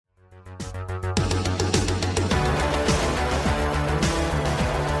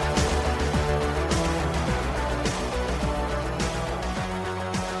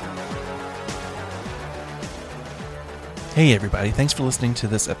Hey everybody, thanks for listening to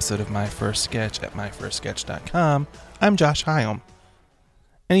this episode of My First Sketch at myfirstsketch.com. I'm Josh Hyam.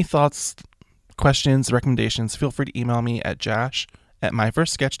 Any thoughts, questions, recommendations, feel free to email me at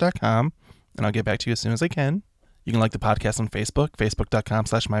josh@myfirstsketch.com and I'll get back to you as soon as I can. You can like the podcast on Facebook,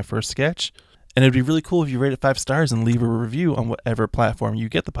 facebook.com/myfirstsketch. And it'd be really cool if you rate it 5 stars and leave a review on whatever platform you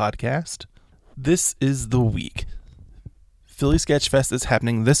get the podcast. This is the week. Philly Sketch Fest is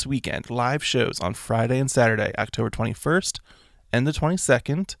happening this weekend. Live shows on Friday and Saturday, October 21st and the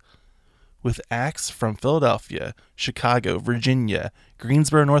 22nd, with acts from Philadelphia, Chicago, Virginia,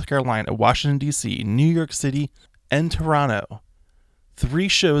 Greensboro, North Carolina, Washington, D.C., New York City, and Toronto. 3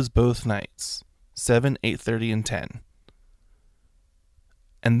 shows both nights, 7, 8:30, and 10.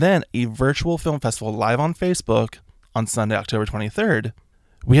 And then a virtual film festival live on Facebook on Sunday, October 23rd.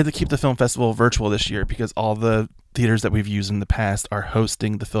 We had to keep the film festival virtual this year because all the theaters that we've used in the past are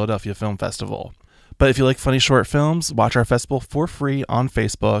hosting the Philadelphia Film Festival. But if you like funny short films, watch our festival for free on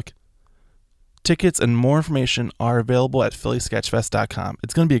Facebook. Tickets and more information are available at phillysketchfest.com.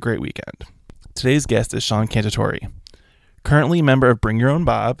 It's going to be a great weekend. Today's guest is Sean Cantatori, currently a member of Bring Your Own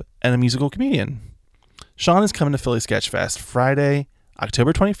Bob and a musical comedian. Sean is coming to Philly Sketch Fest Friday,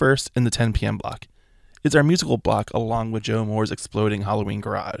 October 21st in the 10 p.m. block. It's our musical block along with Joe Moore's Exploding Halloween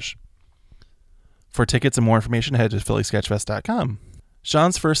Garage. For tickets and more information, head to phillysketchfest.com.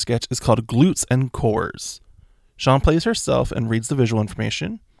 Sean's first sketch is called Glutes and Cores. Sean plays herself and reads the visual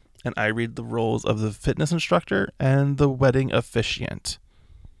information, and I read the roles of the fitness instructor and the wedding officiant.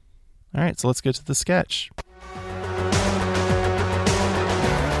 All right, so let's get to the sketch.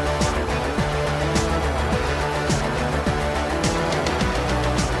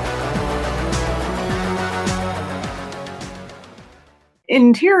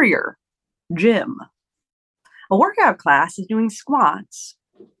 Interior, gym. A workout class is doing squats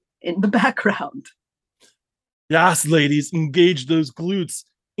in the background. Yes, ladies, engage those glutes.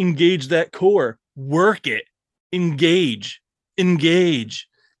 Engage that core. Work it. Engage. Engage.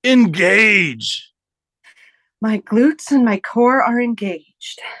 Engage. My glutes and my core are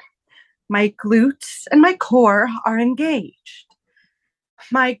engaged. My glutes and my core are engaged.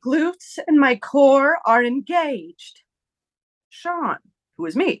 My glutes and my core are engaged. Sean, who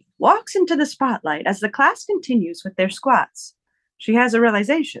is me, walks into the spotlight as the class continues with their squats. She has a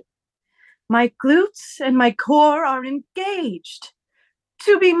realization. My glutes and my core are engaged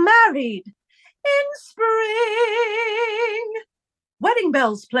to be married in spring. Wedding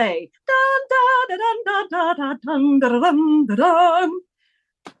bells play. Dun, dun, dun, dun, dun, dun, dun, dun, dun, dun.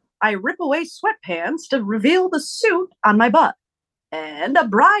 I rip away sweatpants to reveal the suit on my butt and a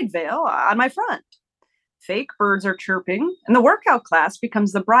bride veil on my front. Fake birds are chirping, and the workout class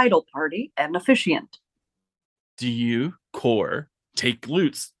becomes the bridal party and officiant. Do you, core, take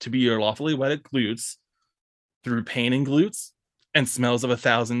glutes to be your lawfully wedded glutes through pain in glutes and smells of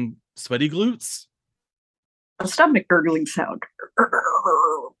 1,000 sweaty glutes? A stomach gurgling sound.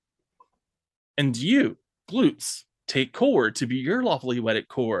 And do you, glutes, take core to be your lawfully wedded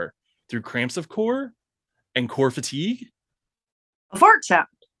core through cramps of core and core fatigue? A fart sound.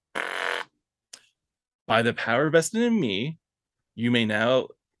 By the power vested in me, you may now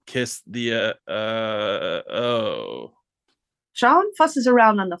kiss the Sean fusses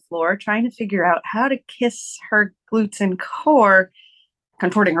around on the floor, trying to figure out how to kiss her glutes and core,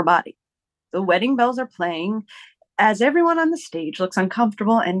 contorting her body. The wedding bells are playing as everyone on the stage looks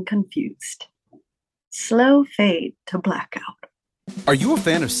uncomfortable and confused. Slow fade to blackout. Are you a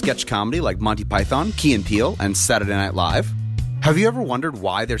fan of sketch comedy like Monty Python, Key and Peele, and Saturday Night Live? Have you ever wondered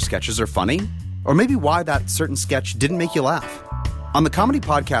why their sketches are funny? Or maybe why that certain sketch didn't make you laugh? On the comedy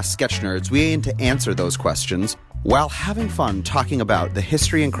podcast Sketch Nerds, we aim to answer those questions while having fun talking about the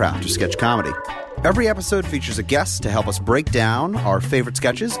history and craft of sketch comedy. Every episode features a guest to help us break down our favorite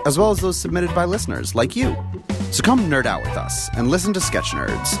sketches, as well as those submitted by listeners like you. So come nerd out with us and listen to Sketch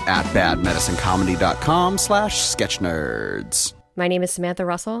Nerds at badmedicinecomedy.com/sketchnerds. My name is Samantha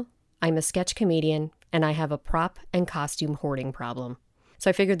Russell. I'm a sketch comedian, and I have a prop and costume hoarding problem. So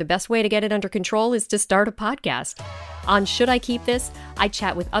I figured the best way to get it under control is to start a podcast. On Should I Keep This?, I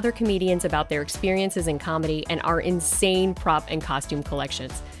chat with other comedians about their experiences in comedy and our insane prop and costume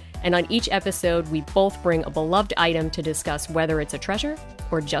collections. And on each episode, we both bring a beloved item to discuss whether it's a treasure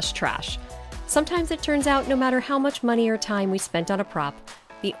or just trash. Sometimes it turns out no matter how much money or time we spent on a prop,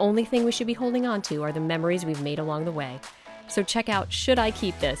 the only thing we should be holding on to are the memories we've made along the way. So check out Should I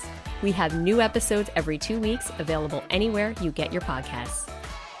Keep This? We have new episodes every 2 weeks, available anywhere you get your podcasts.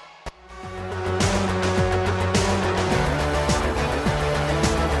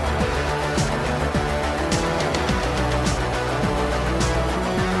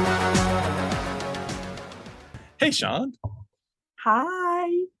 Sean. Hi.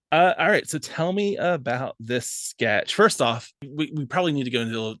 All right, so tell me about this sketch. First off, we probably need to go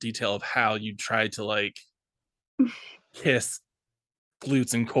into a little detail of how you tried to like kiss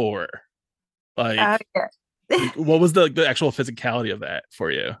glutes and core. Like, what was the actual physicality of that for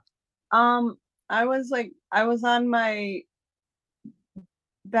you? I was on my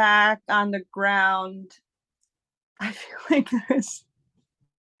back on the ground. I feel like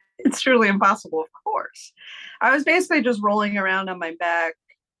it's truly impossible, of course. I was basically just rolling around on my back,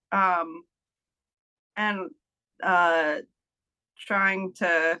 and trying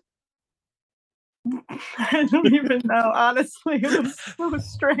to I don't even know, honestly. It was so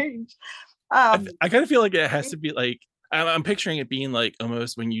strange. I kind of feel like it has to be like I'm picturing it being like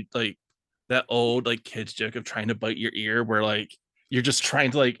almost when you like that old like kids joke of trying to bite your ear, where like you're just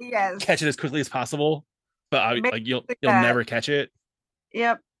trying to like yes, catch it as quickly as possible, but like you'll that. never catch it.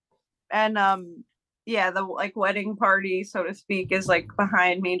 Yep. And yeah, the like wedding party, so to speak, is like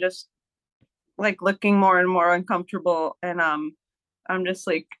behind me, just like looking more and more uncomfortable, and I'm just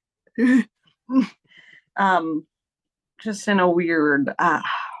like um just in a weird I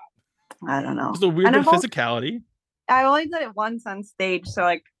don't know. It's a weird And bit of physicality. I only did it once on stage, so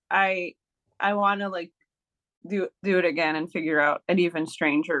like I want to like do it again and figure out an even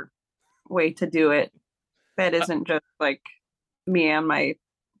stranger way to do it that isn't just like me and my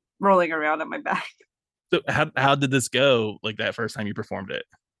rolling around on my back. So how did this go? Like that first time you performed it?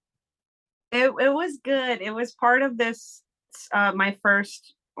 It was good. It was part of this my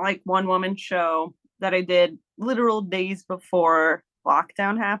first like one woman show that I did literal days before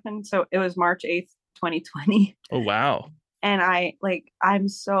lockdown happened. So it was March 8th, 2020. Oh wow. And I'm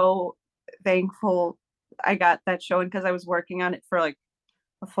so thankful I got that show, because I was working on it for like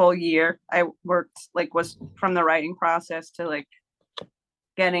a full year. I worked like was from the writing process to like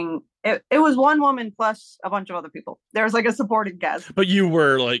getting it. It was one woman plus a bunch of other people. There was like a supporting cast. But you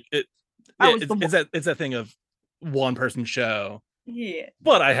were like it. I was It's that thing of one person show. Yeah.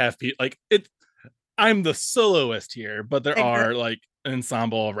 But I have people like it. I'm the soloist here, but there Exactly. are like an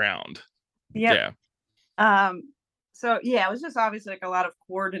ensemble around. Yep. Yeah. So yeah, it was just obviously like a lot of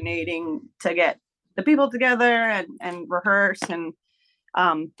coordinating to get the people together and rehearse, and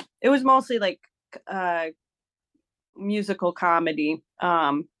it was mostly like musical comedy.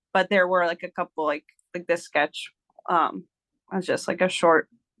 But there were like a couple like this sketch was just like a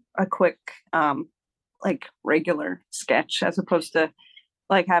quick like regular sketch as opposed to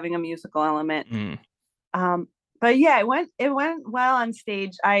like having a musical element. But yeah, it went well on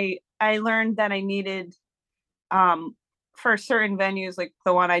stage. I learned that I needed for certain venues, like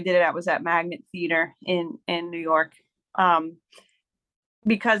the one I did it at was at Magnet Theater in New York.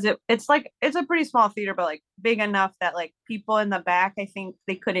 Because it's like it's a pretty small theater, but like big enough that like people in the back, I think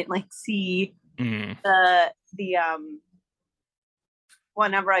they couldn't like see the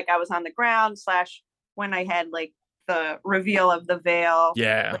whenever like I was on the ground / when I had like the reveal of the veil,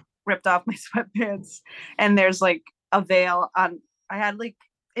 like, ripped off my sweatpants, and there's like a veil on. I had like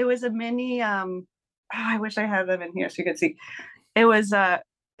it was a mini I wish I had them in here so you could see. It was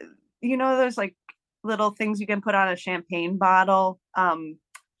those like little things you can put on a champagne bottle.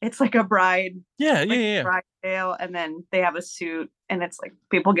 It's like a bride. Bride veil, and then they have a suit, and it's like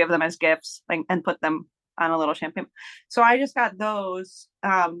people give them as gifts, like, and put them on a little champagne. So I just got those.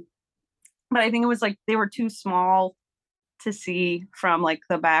 But I think it was like they were too small to see from like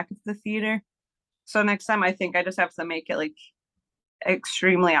the back of the theater. So next time I think I just have to make it like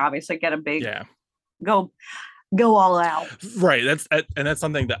extremely obvious, like get a big go all out. Right. That's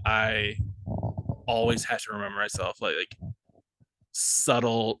something that I always have to remember myself. Like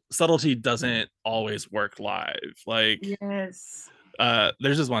subtlety doesn't always work live. Like yes.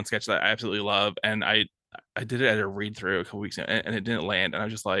 There's this one sketch that I absolutely love, and I did it at a read through a couple weeks ago, and it didn't land, and I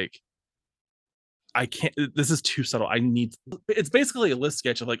was just like, I can't. This is too subtle. It's basically a list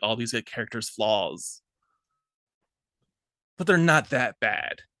sketch of like all these characters' flaws, but they're not that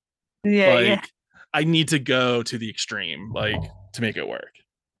bad. Yeah, like I need to go to the extreme, like to make it work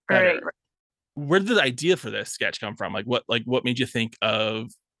better. Right. Where did the idea for this sketch come from? Like what made you think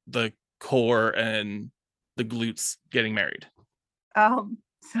of the core and the glutes getting married? So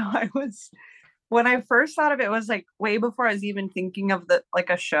when I first thought of it, was like way before I was even thinking of the like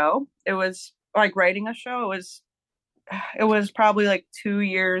a show. It was like writing a show. It was probably like a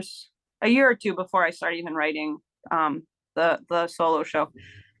year or two before I started even writing the solo show.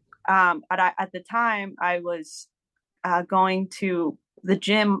 At the time I was going to the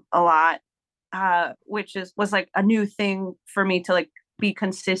gym a lot, which was like a new thing for me to like be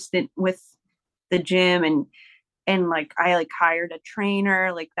consistent with the gym, and like I like hired a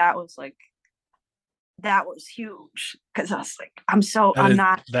trainer. Like that was like that was huge because I was like, I'm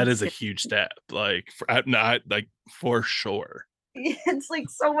not. That is a huge step. Like, I'm not like for sure. It's like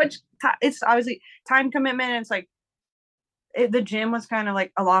so much. It's obviously time commitment. And it's like the gym was kind of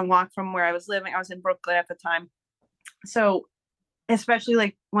like a long walk from where I was living. I was in Brooklyn at the time, so especially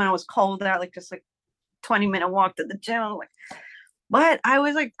like when it was cold out, like just like 20-minute walk to the gym. Like, but I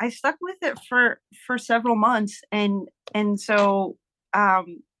was like, I stuck with it for several months, and so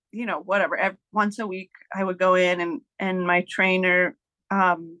whatever. Once a week, I would go in, and my trainer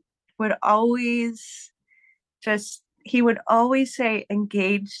would always he would always say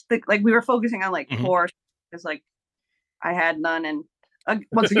engage like we were focusing on like core because like I had none, and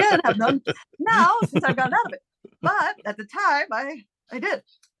once again have none now since I've gotten out of it. But at the time, I did,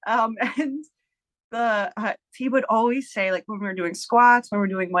 and he would always say, like when we were doing squats, when we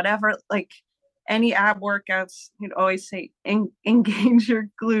were doing whatever, like any ab workouts, he'd always say engage your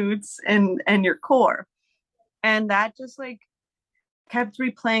glutes and your core, and that just like kept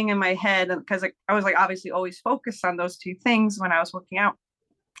replaying in my head because like I was like obviously always focused on those two things when I was working out.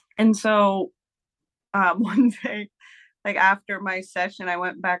 And so one day, like after my session, I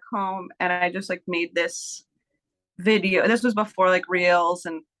went back home and I just like made this video. This was before like Reels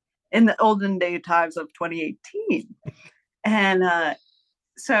and in the olden day times of 2018. And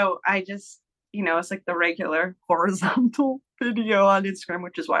so I just, it's like the regular horizontal video on Instagram,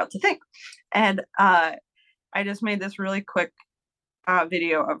 which is wild to think. And I just made this really quick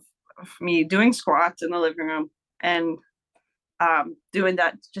video of me doing squats in the living room and doing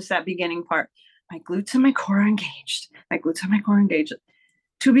that beginning part. My glutes and my core are engaged. My glutes and my core are engaged.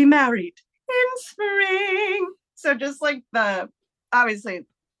 To be married in spring. So just like the obviously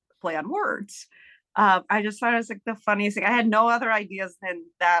play on words. I just thought it was like the funniest thing. I had no other ideas than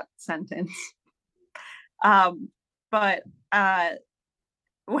that sentence. But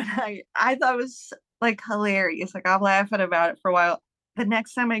when I thought it was like hilarious. Like I'm laughing about it for a while. The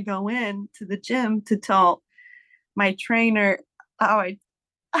next time I go in to the gym to tell my trainer, I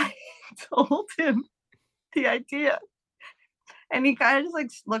told him the idea, and he kind of just like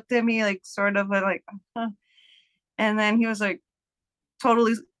looked at me like sort of like, and then he was like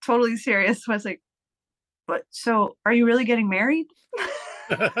totally serious. I was like, but so are you really getting married?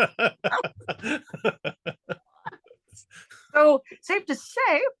 So safe to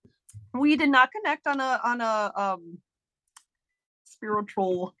say, we did not connect on a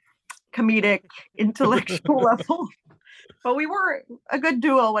spiritual, comedic, intellectual level, but we were a good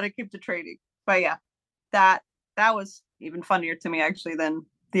duo when it came to training. But yeah, that was even funnier to me actually than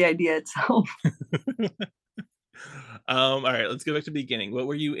the idea itself. All right, let's go back to the beginning. What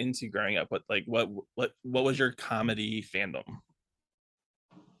were you into growing up? What was your comedy fandom?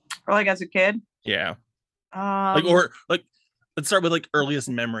 Or like as a kid? Yeah. Let's start with like earliest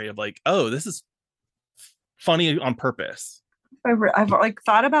memory of like, oh, this is funny on purpose. I've like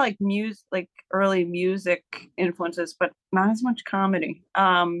thought about like music, like early music influences, but not as much comedy.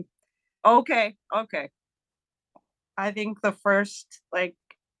 Okay. I think the first like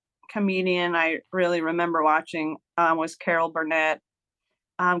comedian I really remember watching was Carol Burnett,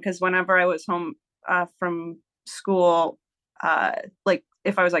 because whenever I was home from school, like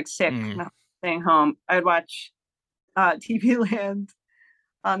if I was like sick not staying home, I'd watch TV Land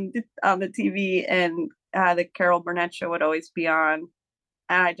on the TV, and the Carol Burnett show would always be on,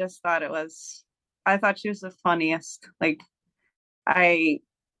 and I just thought I thought she was the funniest. Like I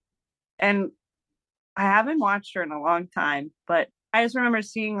haven't watched her in a long time, but I just remember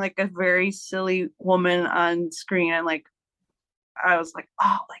seeing like a very silly woman on screen, and like I was like,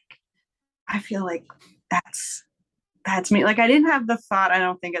 oh, like I feel like that's me. Like I didn't have the thought, I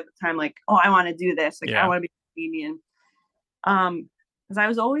don't think at the time, like, oh, I want to do this. Like I want to be a comedian. Because I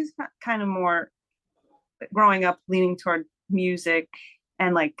was always kind of more growing up leaning toward music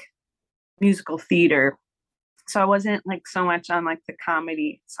and like musical theater. So I wasn't like so much on like the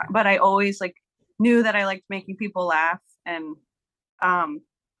comedy side, but I always like knew that I liked making people laugh. And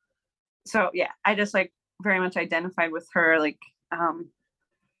so yeah, I just like very much identified with her, like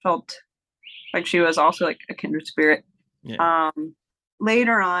felt like she was also like a kindred spirit.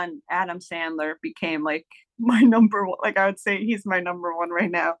 Later on, Adam Sandler became like my number one. Like I would say he's my number one right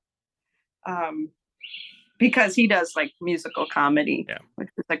now, because he does like musical comedy, which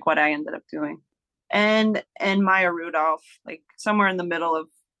is like what I ended up doing. And Maya Rudolph, like somewhere in the middle of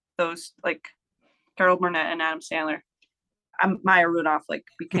those, like Carol Burnett and Adam Sandler, Maya Rudolph like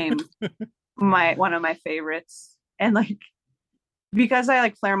became one of my favorites. And like because I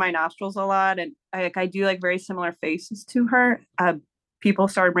like flare my nostrils a lot, and I do like very similar faces to her, people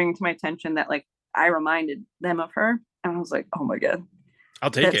started bringing to my attention that like I reminded them of her, and I was like, oh my god, I'll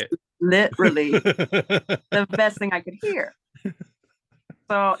take it. literally the best thing I could hear.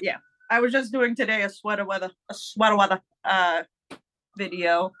 So yeah, I was just doing today a sweater weather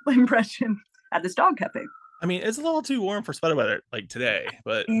video impression at this dog cafe. I mean, it's a little too warm for sweater weather like today,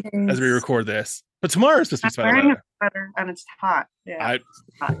 but It as we is. record this, but tomorrow is supposed to be I'm sweater wearing weather. a sweater and it's hot. Yeah.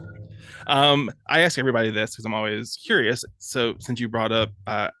 I ask everybody this because I'm always curious. So since you brought up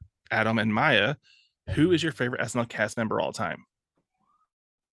Adam and Maya, who is your favorite SNL cast member all time?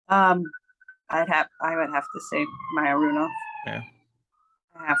 I would have to say Maya Rudolph. Yeah.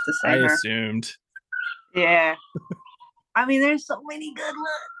 I have to say I her. assumed. Yeah. I mean, there's so many good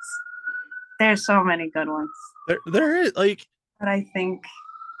ones. There's so many good ones. There is like, but I think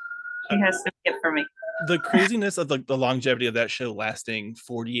he has to be it for me. The craziness of the longevity of that show lasting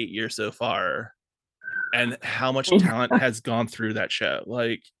 48 years so far, and how much talent has gone through that show.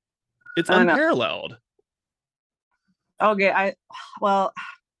 Like, it's unparalleled. Okay, I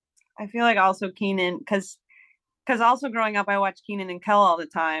feel like also Kenan, because also growing up I watched Kenan and Kel all the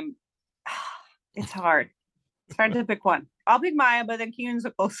time. It's hard to pick one. I'll pick Maya, but then Kenan's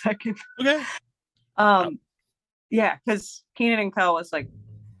a close second. Okay. Yeah, because Kenan and Kel was like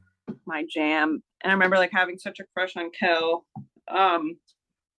my jam, and I remember like having such a crush on Kel, and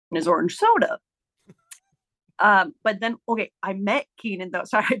his orange soda. But then I met Kenan though.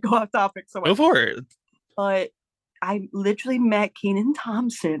 Sorry, I go off topic so much. Go for it. But I literally met Kenan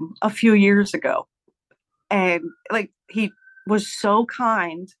Thompson a few years ago, and like he was so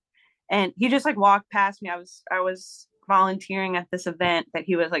kind, and he just like walked past me. I was volunteering at this event that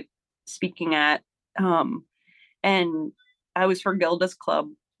he was like speaking at, and I was for Gilda's Club,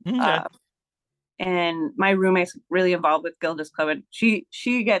 and my roommate's really involved with Gilda's Club, and she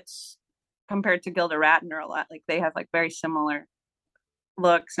gets compared to Gilda Radner a lot. Like they have like very similar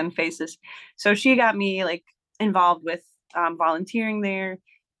looks and faces, so she got me like involved with volunteering there,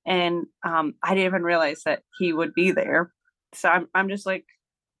 and I didn't even realize that he would be there. So I'm just like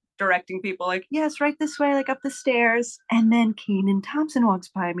directing people like, yes, right this way, like up the stairs, and then Kenan Thompson walks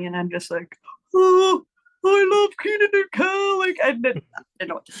by me, and I'm just like, oh, I love Kenan and Kel. Like I didn't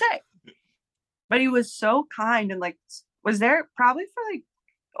know what to say, but he was so kind and like was there probably for like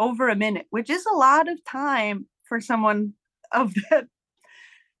over a minute, which is a lot of time for someone of that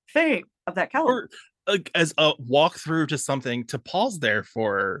fame, of that caliber. As a walkthrough to something, to pause there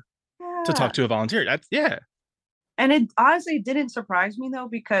for to talk to a volunteer. That's And it honestly didn't surprise me though,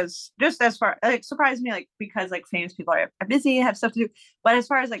 because just as far it surprised me like because like famous people are busy, have stuff to do. But as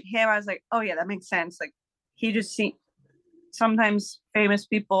far as like him, I was like, oh yeah, that makes sense. Like he just sometimes famous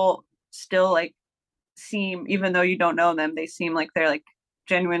people still like seem, even though you don't know them, they seem like they're like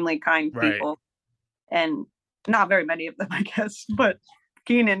genuinely kind people. And not very many of them, I guess, but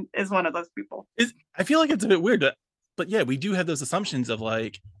Kenan is one of those people. I feel like it's a bit weird, but yeah, we do have those assumptions of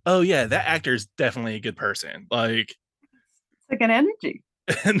like, oh yeah, that actor's definitely a good person. Like, it's like an energy.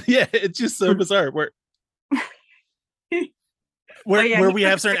 And yeah, it's just so bizarre. Where we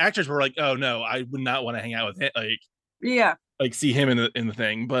have certain actors where we're like, oh no, I would not want to hang out with him. Like, like see him in the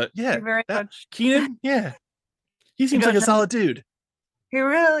thing. But yeah, very much. Kenan, yeah, he seems like a solid dude. He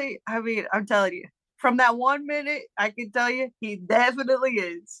really, I mean, I'm telling you, from that 1 minute, I can tell you, he definitely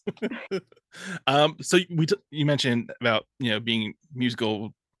is. So you mentioned about being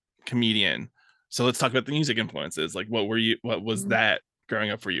musical comedian. So let's talk about the music influences. Like, what was that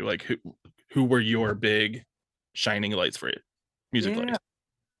growing up for you? Like, who were your big shining lights for you, musically?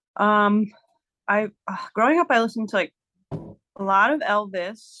 I growing up, I listened to like a lot of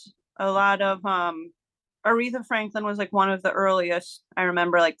Elvis, a lot of Aretha Franklin was like one of the earliest. I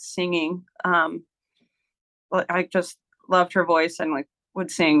remember like singing. I just loved her voice and like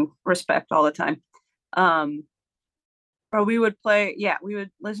would sing Respect all the time. Or we would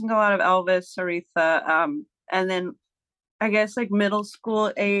listen to a lot of Elvis, Aretha, and then I guess like middle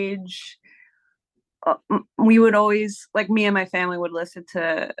school age, we would always, like me and my family would listen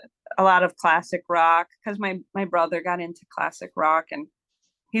to a lot of classic rock because my brother got into classic rock and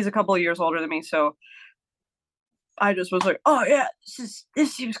he's a couple of years older than me, so I just was like, oh yeah,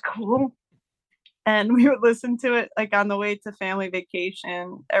 this seems cool. And we would listen to it like on the way to family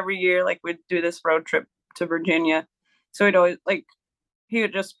vacation every year. Like we'd do this road trip to Virginia. So he'd always he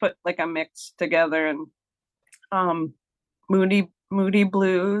would just put like a mix together, and Moody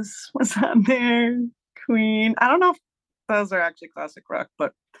Blues was on there. Queen. I don't know if those are actually classic rock,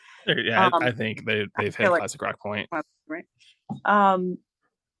 but yeah, I think they've hit a classic rock point. Right.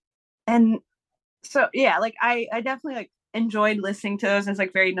 And so yeah, like I definitely like enjoyed listening to those. It's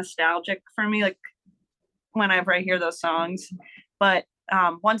like very nostalgic for me, like whenever I hear those songs. But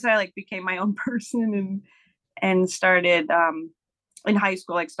once I like became my own person and started in high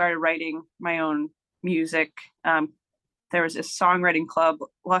school, like started writing my own music. There was this songwriting club,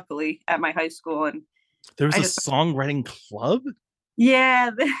 luckily, at my high school, and There was I a just songwriting club?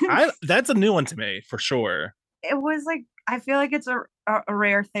 yeah, That's a new one to me for sure. it was like I feel like it's a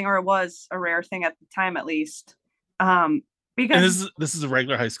rare thing, or it was a rare thing at the time, at least. And Because this is a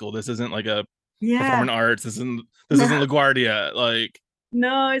regular high school. This isn't like a yeah, performing arts. This isn't no, LaGuardia, like,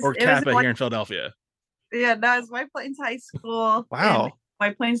 no, or it was in Kappa here in Philadelphia. yeah, no, it's White Plains High School in Wow.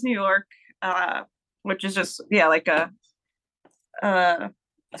 White Plains, New York, which is just yeah, like a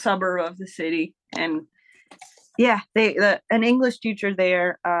suburb of the city. And yeah, an English teacher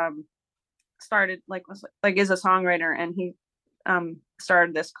there started like is a songwriter, and he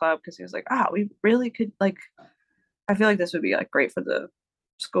started this club because he was like, oh, we really could like I feel like this would be like great for the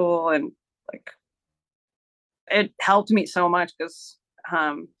school, and like it helped me so much because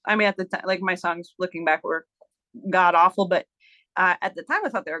I mean at the time like my songs looking back were god awful, but at the time I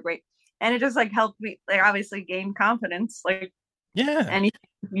thought they were great, and it just like helped me like obviously gain confidence. Like Yeah. anything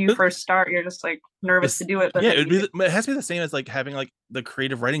you first start, you're just like nervous to do it, but Yeah, then it has to be the same as like having like the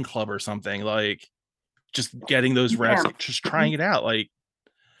creative writing club or something, like just getting those reps, yeah. like, just trying it out. Like,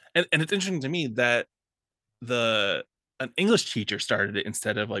 and it's interesting to me that an English teacher started it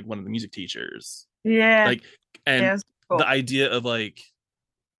instead of like one of the music teachers. Yeah, Like, and yeah, cool. the idea of like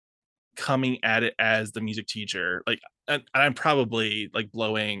coming at it as the music teacher, like, and I'm probably like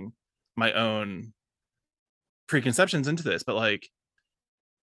blowing my own preconceptions into this, but like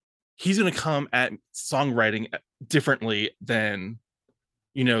he's going to come at songwriting differently than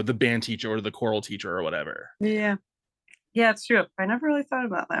the band teacher or the choral teacher or whatever. Yeah, it's true. I never really thought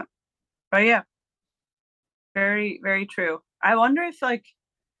about that, but yeah, very very true. I wonder if like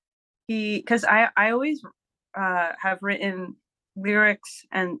because I always have written lyrics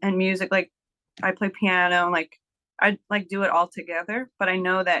and music, like I play piano and like I like do it all together, but I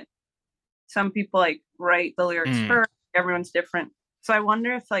know that some people like write the lyrics first. Everyone's different, so I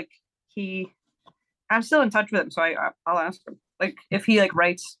wonder if like I'm still in touch with him, so I'll ask him like if he like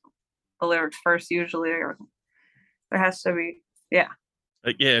writes the lyrics first usually, or there has to be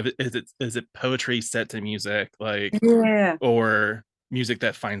like, yeah, is it poetry set to music, like, yeah, or music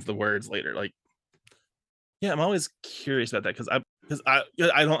that finds the words later? Like, yeah, I'm always curious about that because I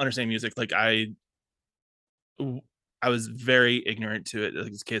don't understand music. Like, I was very ignorant to it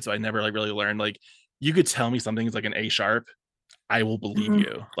as a kid, so I never like really learned. Like, you could tell me something's like an A sharp, I will believe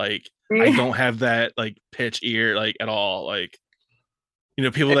you. Like, I don't have that like pitch ear like at all. Like,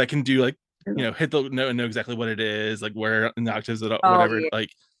 people that can do like hit the note and know exactly what it is, like where in the octaves it, whatever. yeah.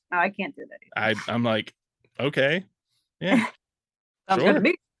 Like, No, I can't do that either. I'm like, okay, yeah, Sounds good to sure.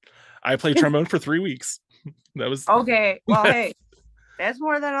 me. I played trombone for 3 weeks. That was okay. Well, hey, that's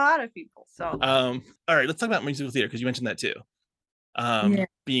more than a lot of people. So all right, let's talk about musical theater because you mentioned that too.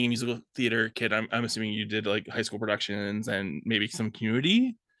 Being a musical theater kid, I'm assuming you did like high school productions and maybe some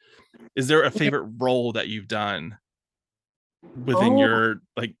community. Is there a favorite role that you've done within your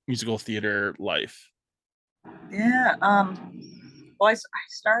like musical theater life? Yeah. Well, I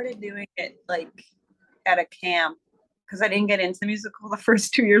started doing it like at a camp because I didn't get into musical the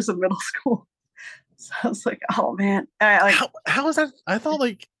first 2 years of middle school. So I was like, oh man, how is that? I thought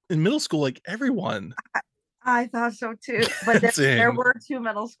like in middle school, like everyone. I thought so too, but there were 2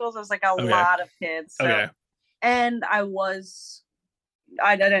 middle schools. It was like a lot of kids. So, and I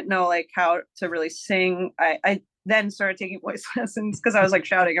didn't know like how to really sing. I then started taking voice lessons because I was like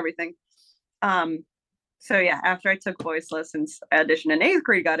shouting everything. So yeah, after I took voice lessons, I auditioned in 8th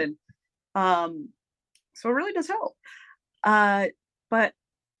grade, got in. So it really does help. But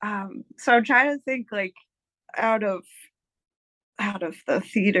so I'm trying to think like out of the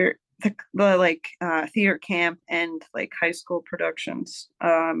theater, the like theater camp and like high school productions.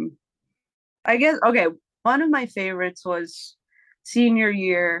 I guess okay, one of my favorites was senior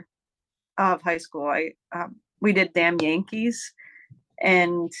year of high school. We did Damn Yankees,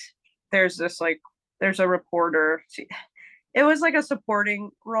 and there's a reporter. It was like a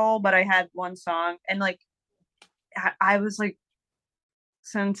supporting role, but I had one song, and like I was like,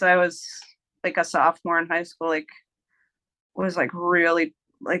 since I was like a sophomore in high school, like was like really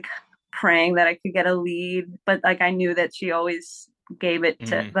like praying that I could get a lead, but like I knew that she always gave it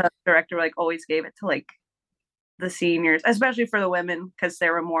to the director, like always gave it to like the seniors, especially for the women because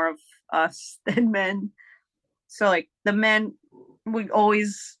there were more of us than men. So like the men would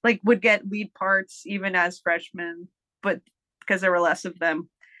always would get lead parts even as freshmen, but because there were less of them.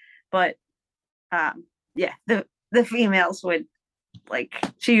 But yeah, the females would like,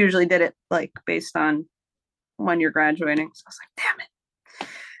 she usually did it like based on when you're graduating. So I was like, damn it.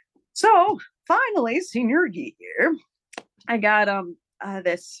 So finally, senior year, I got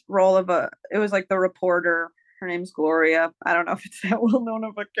this role of it was like the reporter. Her name's Gloria. I don't know if it's that well known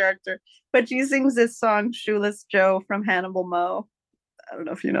of a character, but she sings this song Shoeless Joe from Hannibal Moe. I don't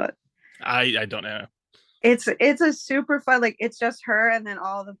know if you know it. I don't know. It's a super fun, like it's just her and then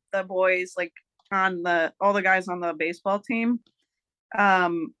all the boys, like all the guys on the baseball team.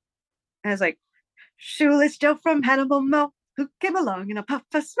 And it's like Shoeless Joe from Hannibal Moe, who came along in a puff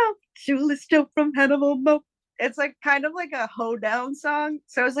of smoke. Shoeless Joe from Hannibal Moe. It's like kind of like a hoedown song.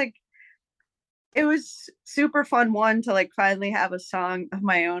 So it's like it was super fun one to like finally have a song of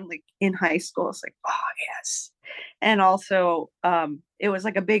my own like in high school. It's like, oh yes. And also it was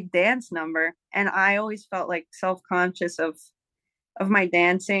like a big dance number. And I always felt like self-conscious of my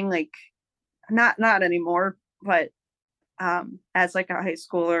dancing, like not anymore, but as like a high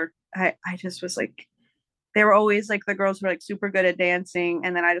schooler, I just was like, they were always like the girls were like super good at dancing.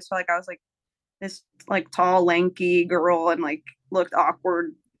 And then I just felt like I was like this like tall, lanky girl and like looked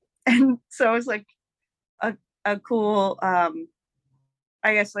awkward. And so it was like a cool I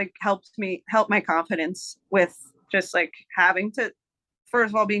guess like help my confidence with just like having to,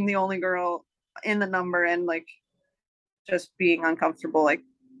 first of all, being the only girl in the number and like just being uncomfortable like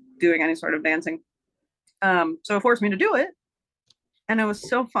doing any sort of dancing. So it forced me to do it, and it was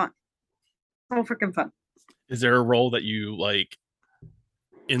so fun, so freaking fun. Is there a role that you like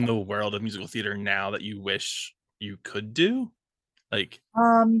in the world of musical theater now that you wish you could do? Like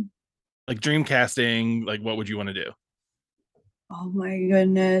dream casting, like what would you want to do? Oh my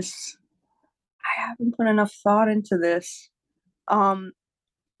goodness. I haven't put enough thought into this. One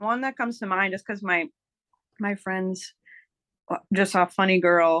that comes to mind is because my friends just saw Funny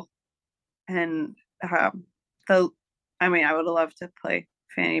Girl, and I mean, I would love to play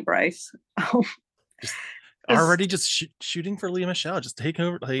Fanny Bryce. Just already just shooting for Lea Michele. Just take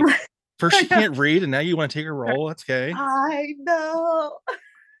over. Like first she can't read, and now you want to take her role. That's okay. I know.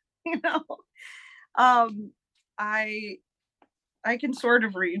 You know, I can sort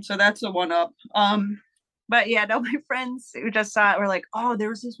of read, so that's a one up. But yeah, no, my friends who just saw it were like, oh, there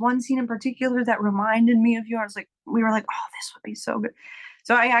was this one scene in particular that reminded me of you. I was like, we were like, oh, this would be so good.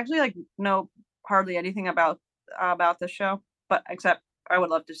 So I actually like know hardly anything about the show, but except I would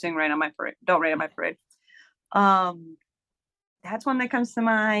love to sing Rain on My Parade. Don't Rain on My Parade. That's one that comes to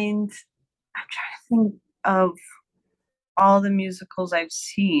mind. I'm trying to think of all the musicals I've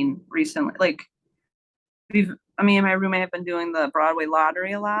seen recently. Like me and my roommate have been doing the Broadway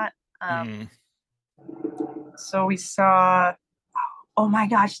Lottery a lot. So we saw, oh my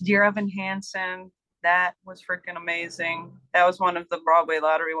gosh, Dear Evan Hansen. That was freaking amazing. That was one of the Broadway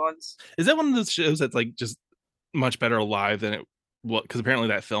Lottery ones. Is that one of those shows that's like just much better live than it? Well, because apparently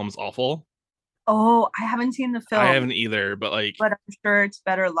that film's awful. Oh, I haven't seen the film. I haven't either, but I'm sure it's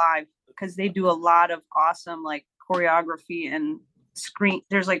better live because they do a lot of awesome like choreography and screen.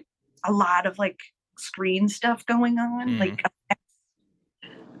 There's like a lot of like screen stuff going on. Like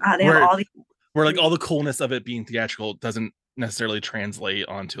they have all these. Where like all the coolness of it being theatrical doesn't necessarily translate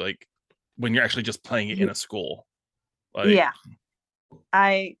onto like when you're actually just playing it in a school. Like,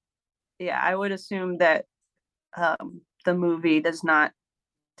 I would assume that the movie does not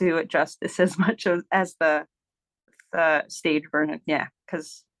do it justice as much as the stage version. Yeah,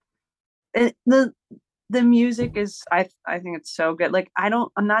 because the music is I think it's so good. Like I'm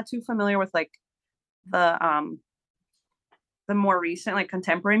not too familiar with like the more recent like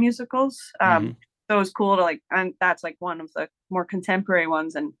contemporary musicals. So it was cool to like, and that's like one of the more contemporary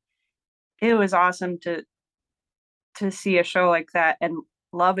ones, and it was awesome to see a show like that and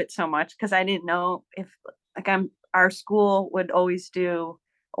love it so much because I didn't know if like our school would always do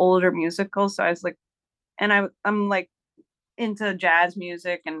older musicals, so I was like, and I'm like into jazz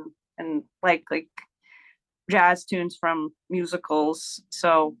music and like jazz tunes from musicals,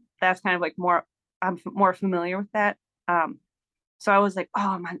 so that's kind of like I'm more familiar with that. So I was like,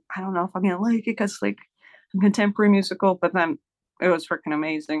 oh man, I don't know if I'm gonna like it because like a contemporary musical, but then it was freaking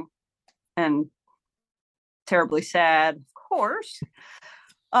amazing and terribly sad, of course.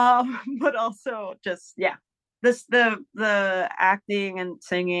 But also just the acting and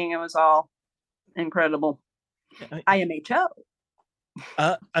singing, it was all incredible. IMHO.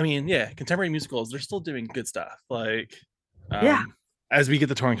 I mean, contemporary musicals, they're still doing good stuff. Like, as we get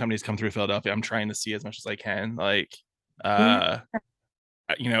the touring companies come through Philadelphia, I'm trying to see as much as I can. Like, I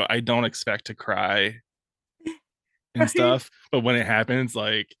don't expect to cry and stuff, but when it happens,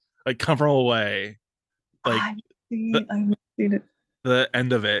 like Come From Away, like I've seen it. The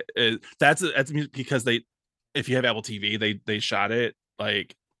end of it is that's because if you have Apple TV, they shot it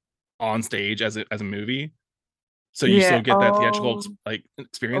like on stage as a movie, So you still get that theatrical Oh, like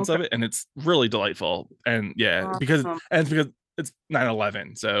experience okay. of it, and it's really delightful. And yeah, because Awesome. and it's because it's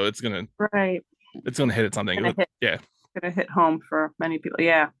 9/11, so Right. it's gonna hit at something. Gonna hit Yeah. gonna hit home for many people.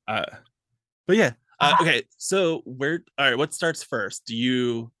 Yeah. Uh, but yeah. Ah, Okay. So all right, what starts first? Do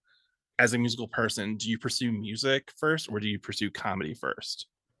you, as a musical person, do you pursue music first or do you pursue comedy first?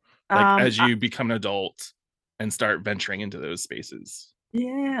 Like Um, as I- you become an adult and start venturing into those spaces.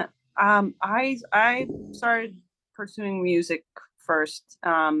 yeah. I started pursuing music first.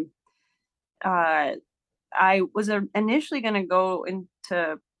 Uh, I was initially going to go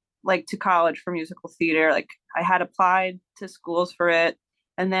into like to college for musical theater. Like I had applied to schools for it,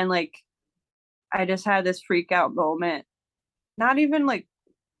 and then like I just had this freak out moment. Not even like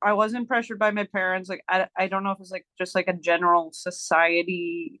I wasn't pressured by my parents. Like I don't know if it's like just like a general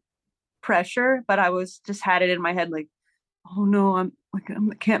society pressure, but I was just had it in my head like, oh no, I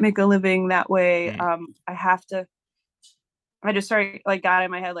can't make a living that way. Mm. I have to. I just started like got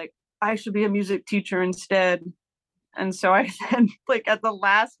in my head like I should be a music teacher instead. And so I then like at the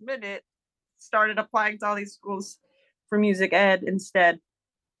last minute started applying to all these schools for music ed instead,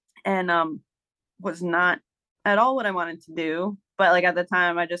 and was not at all what I wanted to do. But like at the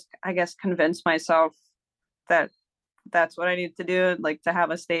time, I guess convinced myself that that's what I need to do, like to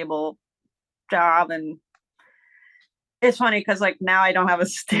have a stable job. And it's funny because like now I don't have a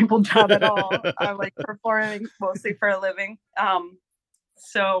stable job at all. I'm like performing mostly for a living.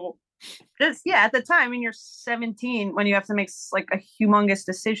 So just yeah, at the time when you're 17, when you have to make like a humongous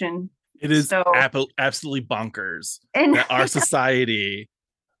decision. It is So absolutely bonkers and that our society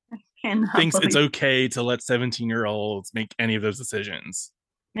cannot thinks it's believe okay to let 17-year-olds make any of those decisions.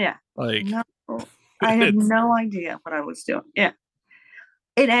 yeah. Like No, I had it's no idea what I was doing. Yeah.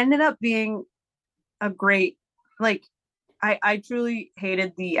 It ended up being a great like I truly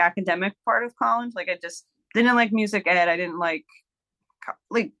hated the academic part of college. Like I just didn't like music ed. I didn't like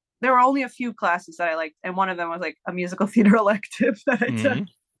there were only a few classes that I liked, and one of them was like a musical theater elective that I took.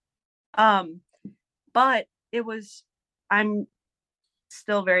 Mhm. But it was I'm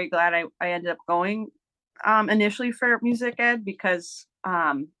still very glad I ended up going initially for music ed because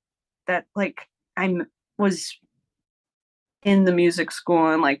that like I was in the music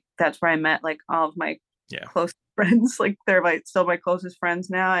school and like that's where I met like all of my Yeah. close friends. Like they're still my closest friends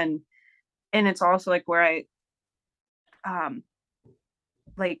now, and it's also like where um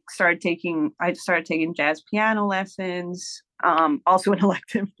like I started taking jazz piano lessons, also an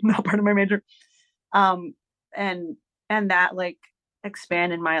elective, not part of my major. Um and that like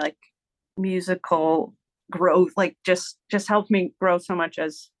expanded my like musical growth, like just helped me grow so much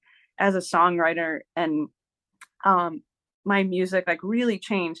as a songwriter. And um my music like really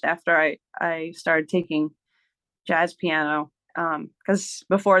changed after I started taking jazz piano, because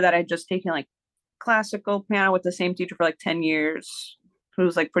before that I'd just taken like classical piano with the same teacher for like 10 years, who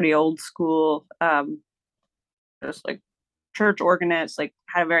was like pretty old school, just like church organist, like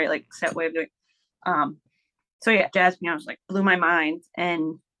had a very like set way of doing. um so yeah, jazz piano was like blew my mind.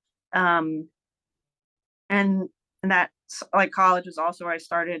 Um and that's like college is also where I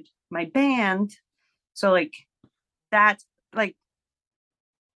started my band. So like that's like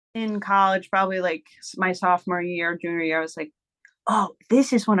in college, probably like my sophomore year, junior year, I was like, oh,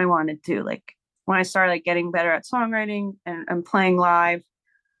 this is what I want to do. Like when I started like getting better at songwriting and playing live,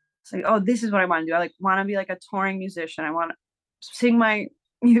 it's like, oh, this is what I want to do. I like want to be like a touring musician. I want to sing my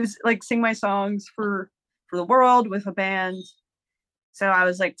music, like sing my songs for the world with a band. So I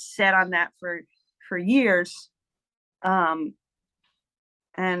was like set on that for years. Um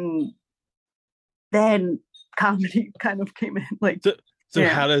and then comedy kind of came in like So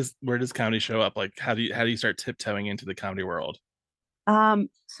yeah. where does comedy show up? Like how do you start tiptoeing into the comedy world?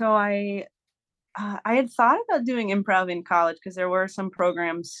 So I had thought about doing improv in college because there were some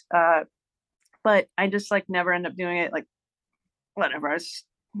programs, but I just like never end up doing it. Like whatever, I was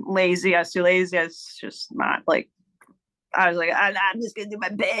lazy. I was too lazy. I was just not like. I was like, I'm just gonna do my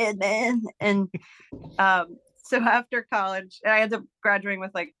band, man. And so after college, I ended up graduating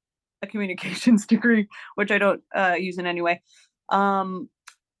with like a communications degree, which I don't use in any way.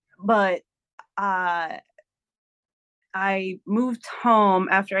 But I moved home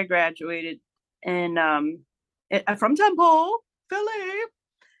after I graduated, and from Temple, Philly,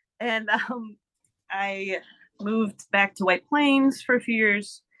 and I moved back to White Plains for a few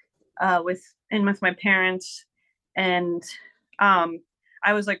years, with my parents, and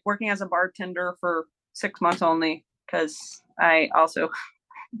I was like working as a bartender for 6 months only because I also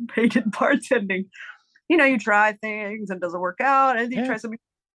hated bartending. You know, you try things and it doesn't work out, and you Yeah. try something.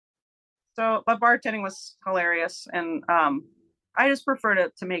 So, but bartending was hilarious, and I just prefer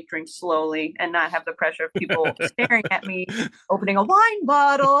to make drinks slowly and not have the pressure of people staring at me opening a wine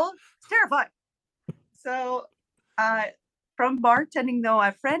bottle. It's terrifying. So, from bartending, though,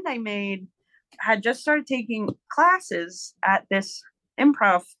 a friend I made had just started taking classes at this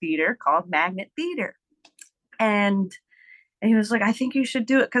improv theater called Magnet Theater. And he was like, I think you should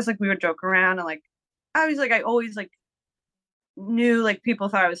do it. Cause like we would joke around and like, I always like knew like people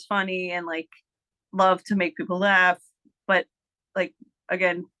thought I was funny and like loved to make people laugh. But like,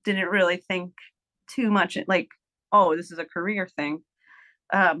 again, didn't really think too much like, oh, this is a career thing.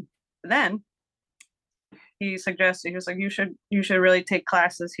 Then he suggested, he was like, you should really take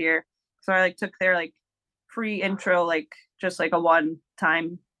classes here. So I like took their like free intro, like just like a one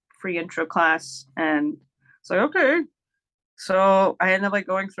time free intro class. And it's like, okay. So I ended up like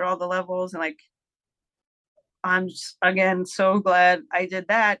going through all the levels and like, I'm just, again, so glad I did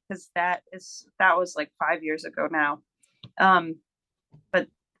that because that was like 5 years ago now. But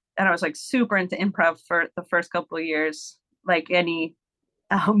and I was like super into improv for the first couple of years, like any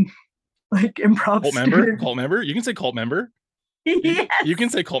like improv Cult member. You can say cult member. Yes. You can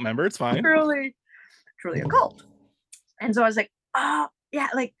say cult member. It's fine. Truly a cult. And so I was like, oh yeah,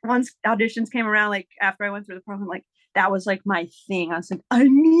 like once auditions came around, like after I went through the program, like that was like my thing. I was like, I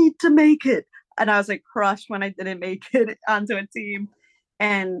need to make it. And I was like crushed when I didn't make it onto a team.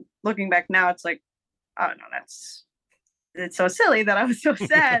 And looking back now, it's like, oh no, it's so silly that I was so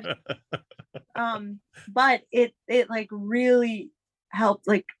sad. But it like really helped,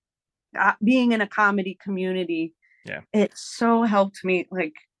 like being in a comedy community. Yeah, it so helped me.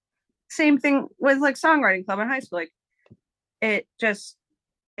 Like same thing with like songwriting club in high school. Like it just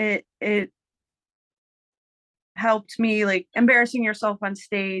it helped me, like embarrassing yourself on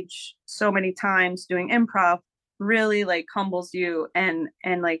stage so many times doing improv really like humbles you and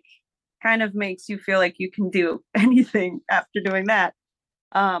like kind of makes you feel like you can do anything after doing that.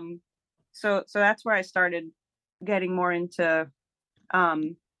 So that's where I started getting more into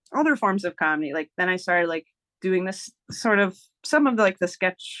other forms of comedy. Like then I started like doing this sort of some of the, like the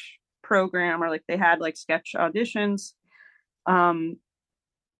sketch program, or like they had like sketch auditions.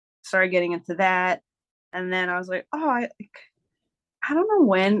 Started getting into that. And then I was like, oh, I don't know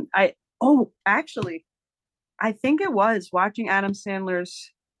when actually, I think it was watching Adam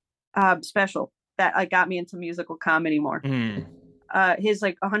Sandler's special that like got me into musical comedy more. His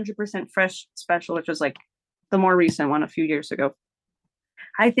like 100% Fresh special, which was like the more recent one a few years ago.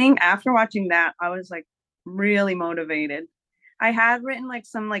 I think after watching that, I was like really motivated. I had written like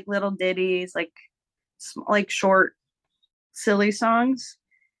some like little ditties, like short, silly songs,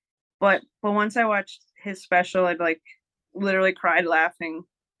 but once I watched his special, I'd like literally cried laughing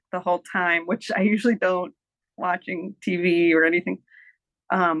the whole time, which I usually don't watching TV or anything.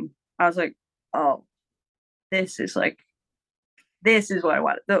 I was like, oh, this is what I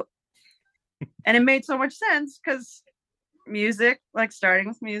want to do. And it made so much sense because music, like starting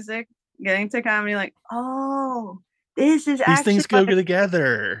with music, getting to comedy, like, oh, this is these things go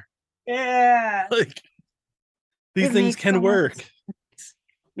together. Yeah. Like these things can work.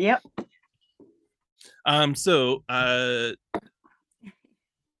 Yep. So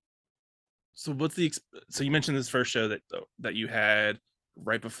what's so you mentioned this first show that you had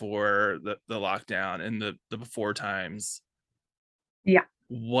right before the lockdown and the before times. Yeah.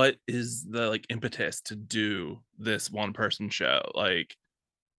 What is the like impetus to do this one person show? Like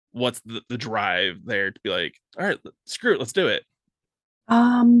what's the drive there to be like, all right, screw it, let's do it?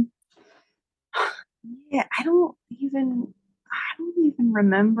 Yeah, I don't even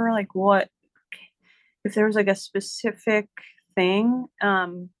remember like what, if there was like a specific thing.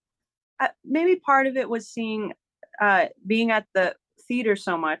 Maybe part of it was seeing being at the theater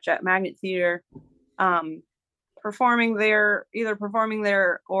so much at Magnet Theater, performing there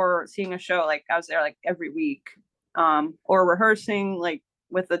or seeing a show. Like I was there like every week, or rehearsing like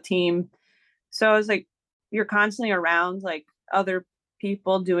with the team. So I was like, you're constantly around like other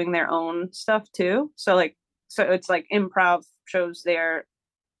people doing their own stuff too. So it's like improv shows there,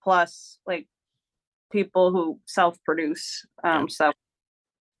 plus like people who self-produce stuff.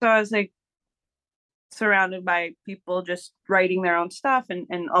 So I was like surrounded by people just writing their own stuff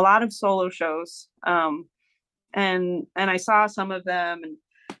and a lot of solo shows. And I saw some of them and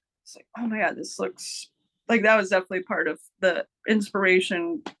it's like, oh my God, this looks like that was definitely part of the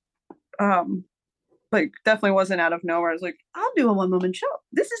inspiration. Like definitely wasn't out of nowhere. I was like, I'll do a one-woman show.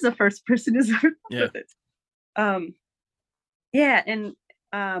 This is the first person who's ever done with it. Yeah, and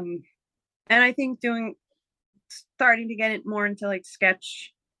I think starting to get it more into like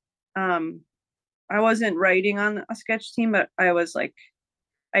sketch. I wasn't writing on a sketch team, but I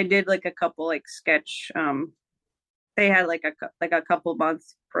did like a couple like sketch they had like a couple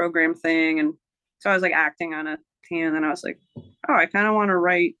months program thing, and so I was like acting on a team, and then I was like, oh, I kind of want to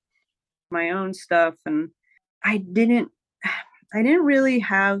write my own stuff, and I didn't I didn't really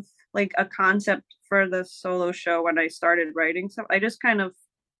have like a concept for the solo show when I started writing stuff. I just kind of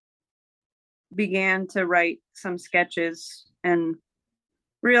began to write some sketches and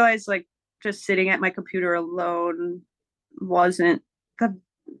realized like just sitting at my computer alone wasn't the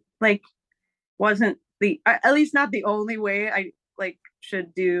like wasn't the at least not the only way I like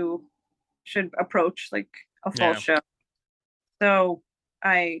should approach like a full Yeah. show. So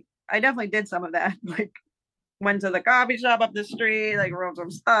I definitely did some of that. Like went to the coffee shop up the street, like wrote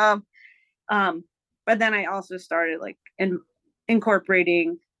some stuff. But then I also started like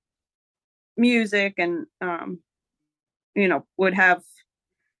incorporating music and would have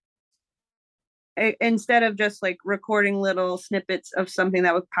instead of just like recording little snippets of something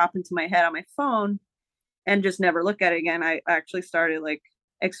that would pop into my head on my phone and just never look at it again, I actually started like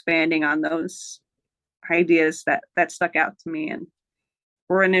expanding on those ideas that stuck out to me, and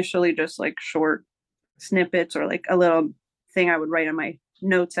were initially just like short snippets or like a little thing I would write on my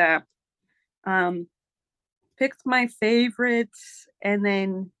notes app. Picked my favorites, and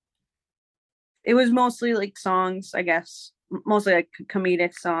then it was mostly like songs, I guess, mostly like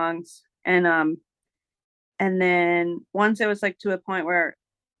comedic songs. And then once it was like to a point where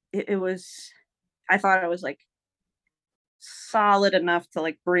it was, I thought it was like solid enough to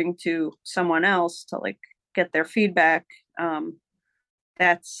like bring to someone else to like get their feedback.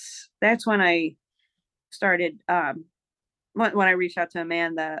 That's when I started when I reached out to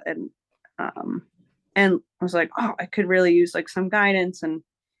Amanda and I was like, oh, I could really use like some guidance and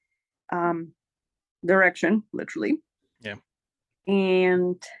direction, literally. Yeah.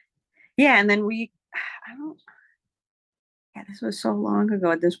 And yeah, and then this was so long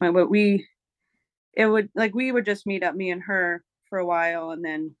ago at this point, but we would just meet up, me and her, for a while, and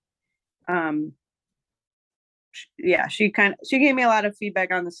then she gave me a lot of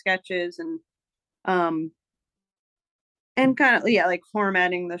feedback on the sketches and kind of like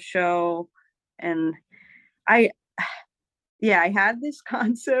formatting the show. And I had this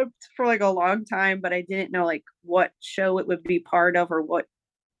concept for like a long time, but I didn't know like what show it would be part of or what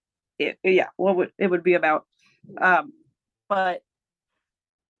it would be about. But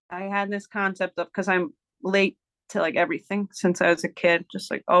I had this concept of, because I'm late to like everything since I was a kid, just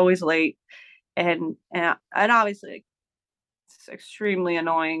like always late, and obviously like, it's extremely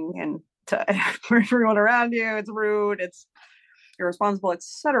annoying and for everyone around you. It's rude, it's irresponsible,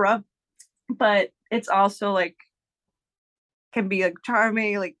 etc. But it's also like can be like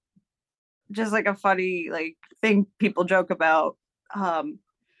charming, like just like a funny like thing people joke about.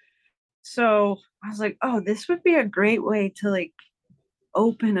 So I was like, oh, this would be a great way to like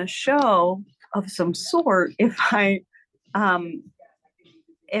open a show of some sort if I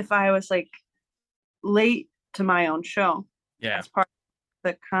was like late to my own show. Yeah. As part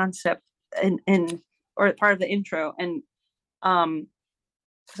of the concept and or part of the intro. And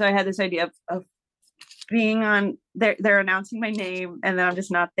so I had this idea of being on they're announcing my name and then I'm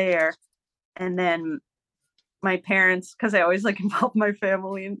just not there. And then my parents, because I always like involve my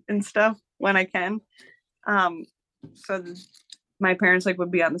family and stuff when I can. So my parents like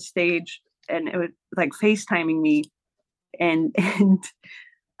would be on the stage and it would like FaceTiming me and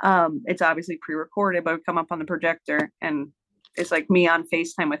it's obviously pre-recorded, but it would come up on the projector and it's like me on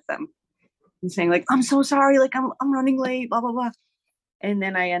FaceTime with them and saying like, I'm so sorry, like I'm running late, blah blah blah. And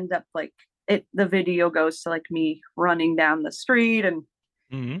then I end up like the video goes to like me running down the street and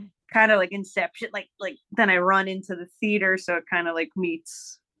kind of like Inception, like then I run into the theater, so it kind of like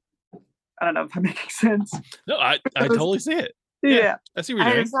meets. I don't know if I'm making sense. No, I totally see it. Yeah. I see what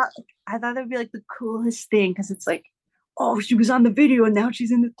you're doing. I thought that'd be like the coolest thing because it's like, oh, she was on the video and now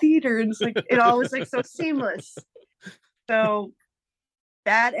she's in the theater, and it's like it all was like so seamless. So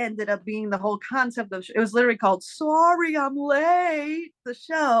that ended up being the whole concept of it was literally called "Sorry, I'm Late," the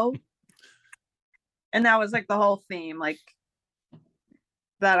show, and that was like the whole theme, like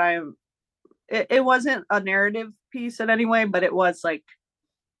that it wasn't a narrative piece in any way, but it was like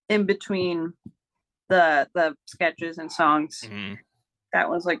in between the sketches and songs. That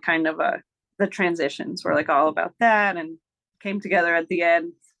was like kind of the transitions were like all about that and came together at the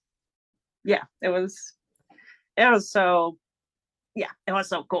end. Yeah, it was so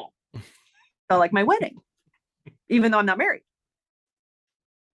cool. Felt like my wedding, even though I'm not married.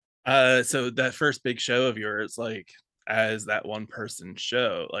 So that first big show of yours, like as that one person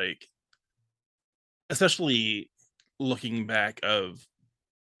show, like especially looking back of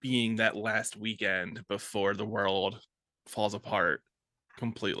being that last weekend before the world falls apart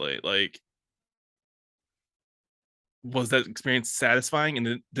completely, like was that experience satisfying, and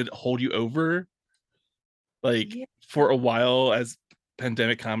did it hold you over like Yeah. for a while as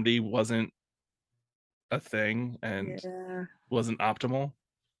pandemic comedy wasn't a thing and Yeah. wasn't optimal?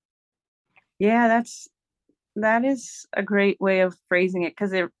 Yeah, that is a great way of phrasing it,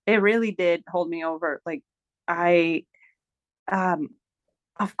 because it really did hold me over. Like I um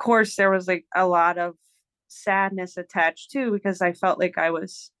of course there was like a lot of sadness attached too, because I felt like I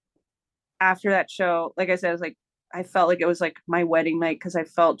was, after that show, like I said, it was like I felt like it was like my wedding night, because I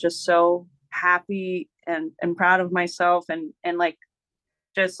felt just so happy and proud of myself, and like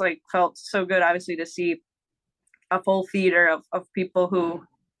just like felt so good, obviously, to see a full theater of people who,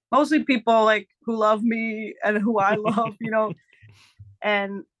 mostly people like who love me and who I love,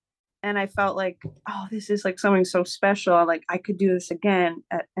 and I felt like, oh, this is like something so special. Like I could do this again,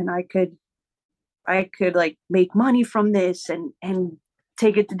 and I could like make money from this and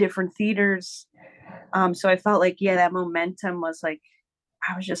take it to different theaters. So I felt like, yeah, that momentum was like,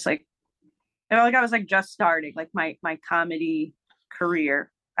 I was just like, I felt like I was like just starting like my comedy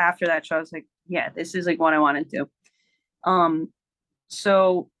career after that show. I was like, yeah, this is like what I want to do. Um,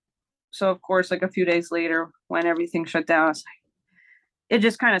 so of course, like a few days later, when everything shut down, I was like, it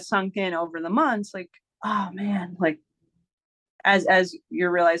just kind of sunk in over the months, like, oh man, like as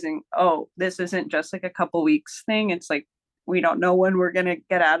you're realizing, oh, this isn't just like a couple weeks thing. It's like we don't know when we're gonna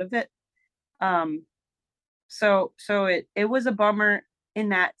get out of it. Um, so it was a bummer in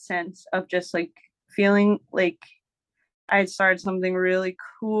that sense of just like feeling like I had started something really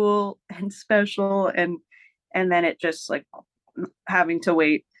cool and special, and then it just like having to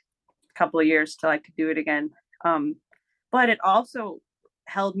wait a couple of years till I could do it again. Um, but it also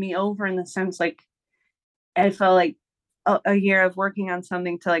held me over in the sense like I felt like a year of working on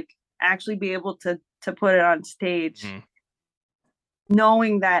something to like actually be able to put it on stage, Mm.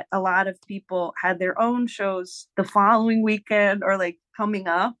 knowing that a lot of people had their own shows the following weekend or like coming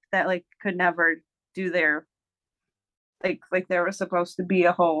up that like could never do their, like there was supposed to be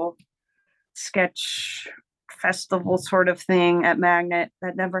a whole sketch festival sort of thing at Magnet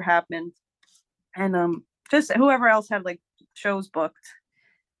that never happened, and just whoever else had like shows booked.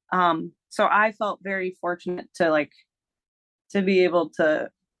 So I felt very fortunate to like to be able to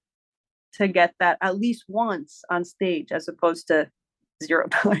get that at least once on stage as opposed to zero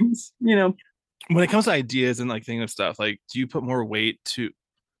times. When it comes to ideas and like thinking of stuff, like do you put more weight to,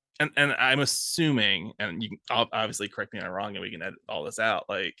 and I'm assuming, and you can obviously correct me if I'm wrong and we can edit all this out,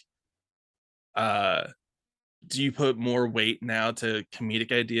 like uh do you put more weight now to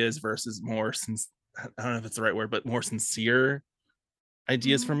comedic ideas versus more since I don't know if it's the right word, but more sincere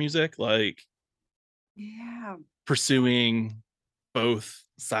ideas for music, like Yeah. pursuing both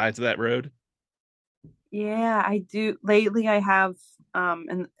sides of that road? Yeah, I do. Lately I have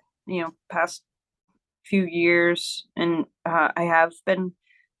in past few years, and I have been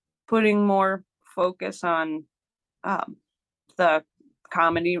putting more focus on um the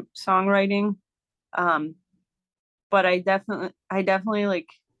comedy songwriting. Um but I definitely like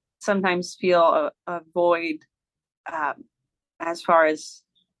sometimes feel a void, um as far as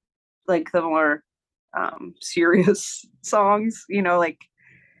like the more serious songs, like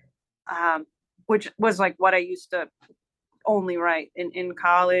um which was like what I used to only write in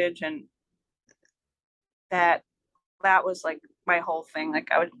college, and that that was like my whole thing. Like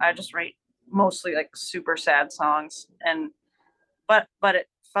I just write mostly like super sad songs, and but it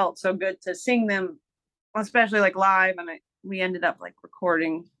felt so good to sing them, especially like live, and we ended up like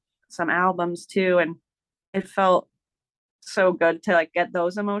recording some albums too, and it felt so good to like get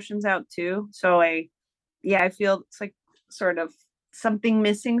those emotions out too. So I feel it's like sort of something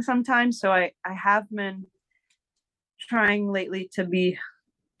missing sometimes. So I have been trying lately to be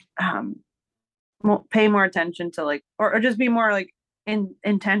um pay more attention to like, or just be more like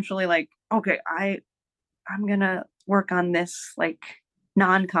intentionally like, okay, I'm gonna work on this like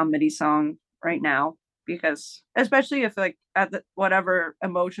non-comedy song right now, because especially if like whatever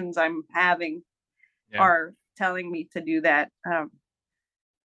emotions I'm having Yeah. are telling me to do that.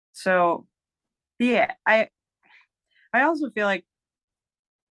 So yeah, I also feel like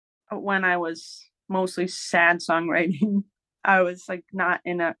when I was mostly sad songwriting, I was like not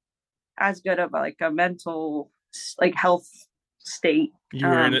in a as good of a, like a mental like health state. You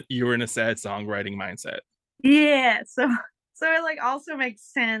were in a sad songwriting mindset. Yeah, so it like also makes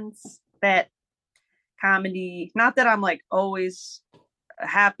sense that comedy, not that I'm like always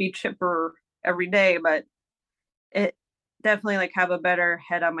happy chipper every day, but it definitely like have a better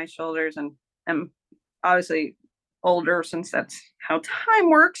head on my shoulders, and I'm obviously older since that's how time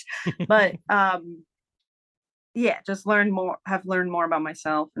works, but yeah, just have learned more about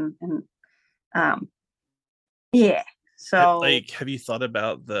myself, and um Yeah. So Like, have you thought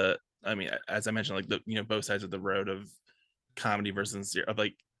about I mean, as I mentioned, like both sides of the road of comedy versus of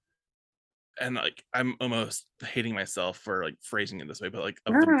like, and like, I'm almost hating myself for like phrasing it this way, but like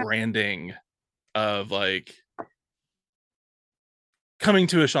of the branding of like coming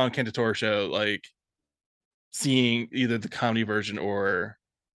to a Sean Cantator show, like seeing either the comedy version or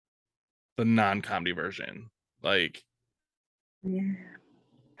the non-comedy version. Like, yeah.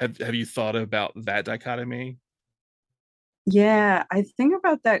 have you thought about that dichotomy? Yeah, I think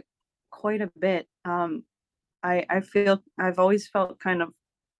about that quite a bit. I feel I've always felt kind of,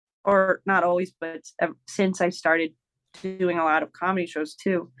 or not always, but since I started doing a lot of comedy shows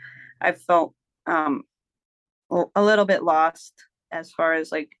too, I've felt um a little bit lost as far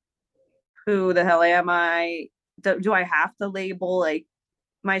as like who the hell am I? Do I have to label like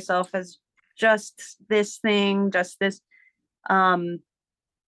myself as just this thing, just this? Um,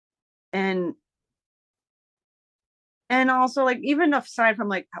 and also like even aside from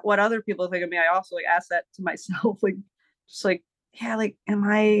like what other people think of me, I also like ask that to myself, like just like yeah, like am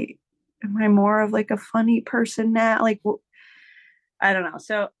I more of like a funny person now? Like I don't know.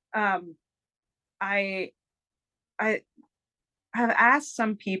 So I I have asked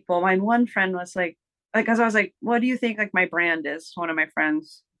some people. My one friend was like, cause I was like, what do you think like my brand is? One of my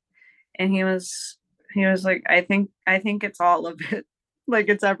friends, and he was like, I think it's all of it, like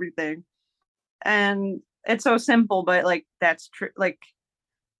it's everything, and it's so simple, but like that's true. Like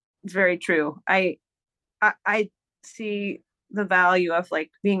it's very true. I see the value of like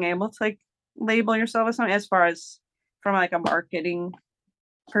being able to like label yourself as something as far as from like a marketing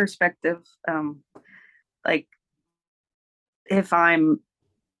perspective. Like if I'm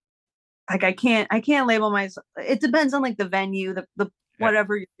like I can't label myself. It depends on like the venue, the Yeah.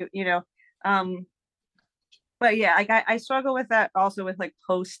 whatever you know. Um, but yeah, like I struggle with that also with like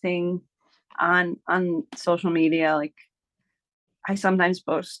posting on social media. Like I sometimes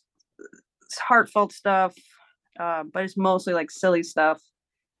post heartfelt stuff, but it's mostly like silly stuff.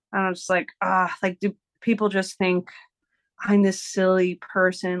 And I'm just like do people just think I'm this silly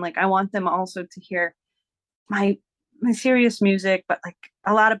person? Like I want them also to hear my my serious music, but like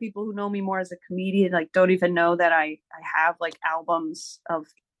a lot of people who know me more as a comedian like don't even know that I have like albums of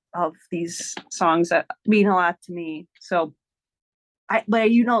these songs that mean a lot to me. So but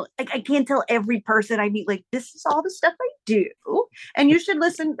like I can't tell every person I meet like this is all the stuff I do, and you should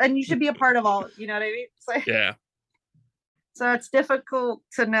listen and you should be a part of all. You know what I mean? It's like, Yeah. so it's difficult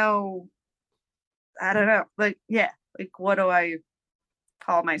to know. I don't know. Like yeah, like what do I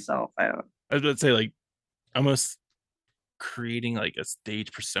call myself? I don't. I was about to say, like, almost creating like a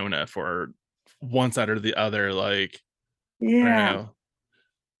stage persona for one side or the other. Like, I don't Yeah. know.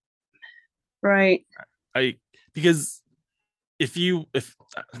 Right. I Because if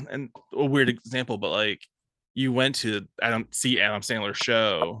and a weird example, but like you went to Adam Sandler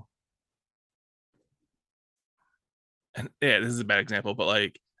show, and yeah, this is a bad example, but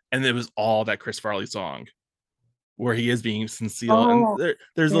like, and it was all that Chris Farley song where he is being sincere, and Oh,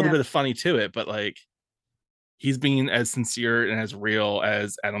 there's a little yeah. bit of funny to it, but like he's being as sincere and as real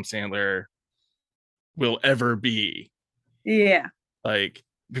as Adam Sandler will ever be. Yeah. Like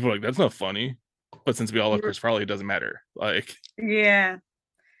people are like, that's not funny, but since we all love Chris Farley, it doesn't matter. Like, Yeah.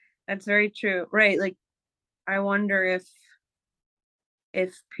 That's very true. Right. Like I wonder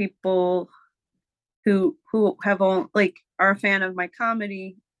if people who have all like are a fan of my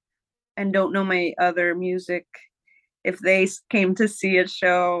comedy and don't know my other music, if they came to see a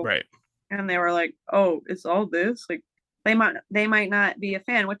show right. and they were like, "Oh, it's all this," like they might not be a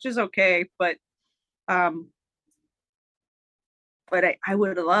fan, which is okay. Um, but I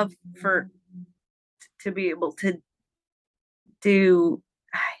would love for to be able to do,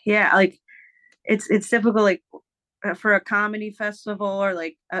 yeah, like it's difficult, like for a comedy festival or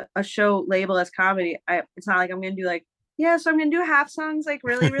like a show labeled as comedy. It's not like I'm gonna do like, yeah, so I'm gonna do half songs like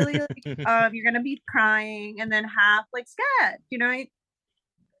really really like you're gonna be crying and then half like sketch,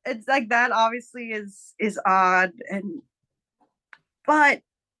 it's like that obviously is odd, and but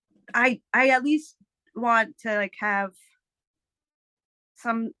I at least want to like have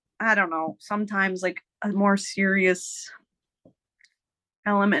some, I don't know, sometimes like a more serious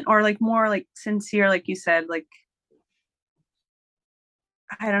element or like more like sincere, like you said, like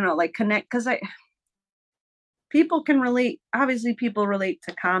I don't know, like connect, because I people can relate, obviously people relate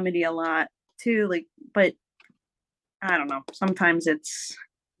to comedy a lot too, like, but I don't know, sometimes it's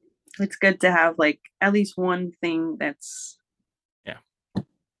good to have like at least one thing that's Yeah.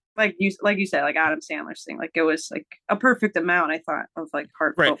 like you said, like Adam Sandler's thing, like it was like a perfect amount, I thought, of like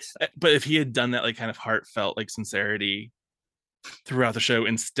heartfelt Right. stuff. But if he had done that like kind of heartfelt like sincerity throughout the show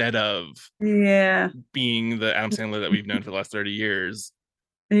instead of Yeah. being the Adam Sandler that we've known for the last 30 years.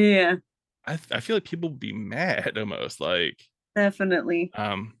 Yeah. I feel like people would be mad almost like. Definitely.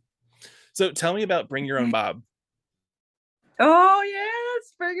 So tell me about Bring Your Own Bob. Oh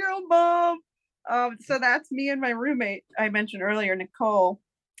yes, Bring Your Own Bob. So that's me and my roommate I mentioned earlier, Nicole.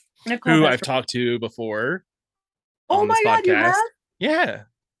 Who I've talked to before. Oh my God, you have? Yeah.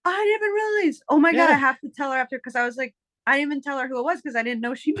 I didn't even realize. Oh my God, Yeah. I have to tell her after because I was like, I didn't even tell her who it was because I didn't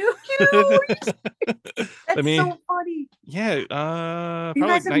know she knew you. That's so funny. Yeah. You Probably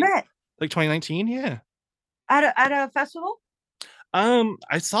guys have met like 2019. Yeah. at a festival.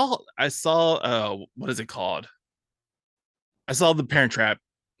 I saw what is it called? I saw the Parent Trap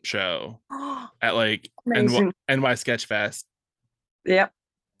show at like Amazing. NY Sketch Fest. Yep.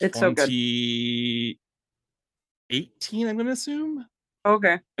 It's so good. 2018, I'm gonna assume.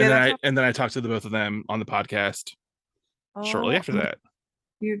 Okay. And then I talked to the both of them on the podcast shortly after that.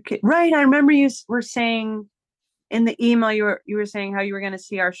 Right. I remember you were saying in the email you were saying how you were going to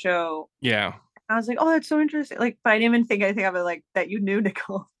see our show. Yeah. I was like, oh, that's so interesting. Like, but I didn't even think anything of it, like that you knew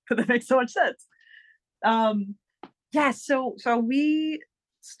Nicole. But that makes so much sense. Yeah. So we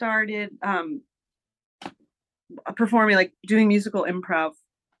started performing, like doing musical improv.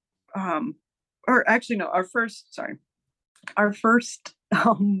 Or actually, no, our first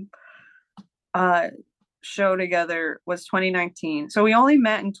show together was 2019. So we only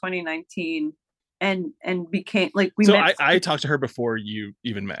met in 2019 and became like we met. I talked to her before you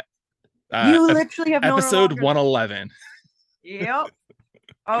even met. You literally have known her episode longer. 111. Yep.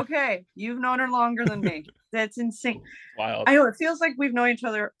 Okay, you've known her longer than me. That's insane. Wild. I know it feels like we've known each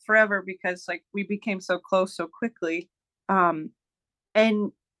other forever because like we became so close so quickly. And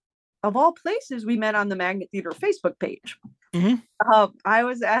of all places, we met on the Magnet Theater Facebook page. Mm-hmm. I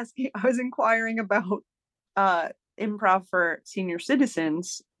was inquiring about improv for senior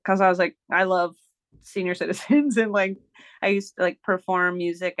citizens because I was like, I love senior citizens, and like I used to like perform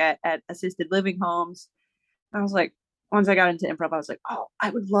music at assisted living homes. I was like, once I got into improv, I was like, oh, I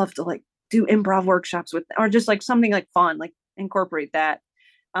would love to like do improv workshops with, or just like something like fun, like incorporate that.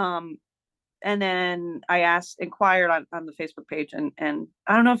 And then I inquired on the Facebook page, and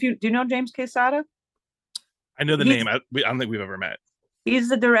I don't know if do you know James Quesada? I know the name. I don't think we've ever met. He's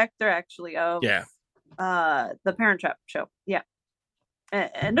the director actually of the Parent Trap show. Yeah.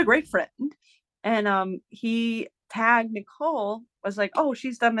 And a great friend. And he tagged Nicole, was like, oh,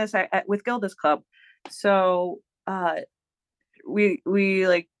 she's done this with Gilda's Club. So we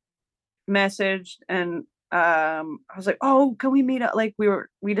like messaged, and I was like, oh, can we meet up? Like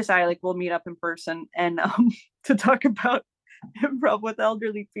we decided like we'll meet up in person and to talk about improv with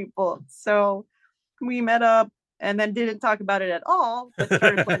elderly people. So we met up and then didn't talk about it at all, but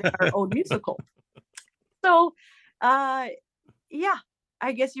started planning our own musical. So yeah,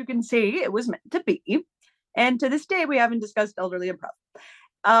 I guess you can say it was meant to be. And to this day we haven't discussed elderly improv.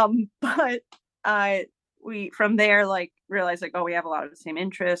 But we from there like realized like, oh, we have a lot of the same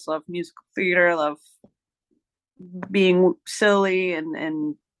interests, love musical theater, love being silly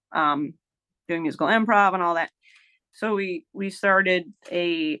and doing musical improv and all that. So we started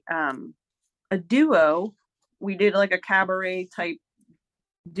a duo. We did like a cabaret type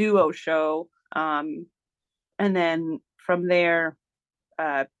duo show, and then from there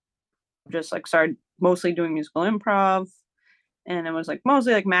just like started mostly doing musical improv, and it was like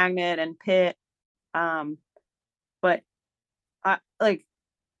mostly like Magnet and Pit, but I like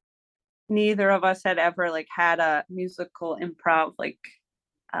neither of us had ever like had a musical improv like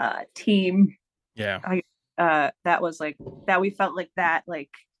team. Yeah. That was like that we felt like that like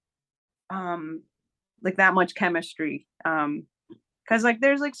that much chemistry, because like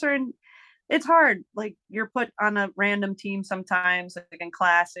there's like certain, it's hard, like you're put on a random team sometimes like in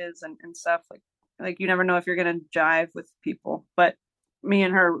classes and stuff, like you never know if you're gonna jive with people, but me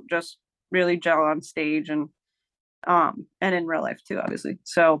and her just really gel on stage and in real life too, obviously.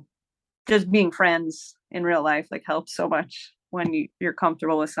 So just being friends in real life like helps so much when you're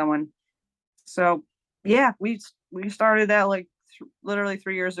comfortable with someone. So yeah, we started that like literally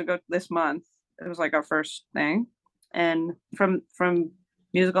 3 years ago this month. It was like our first thing, and from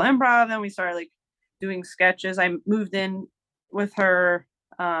musical improv then we started like doing sketches. I moved in with her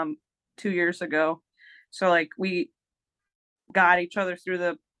 2 years ago, so like we got each other through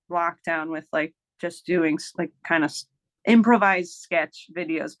the lockdown with like just doing like kind of improvised sketch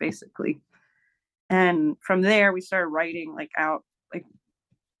videos basically, and from there we started writing like out like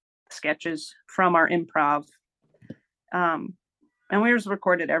sketches from our improv, and we just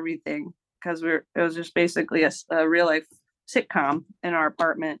recorded everything because it was just basically a real life sitcom in our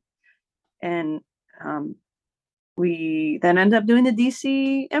apartment, and we then ended up doing the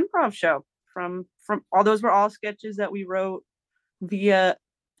DC Improv show from all those were all sketches that we wrote via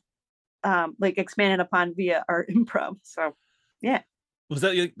like expanded upon via our improv. So yeah. Was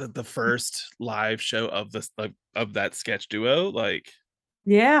that like the first live show of this of that sketch duo? Like,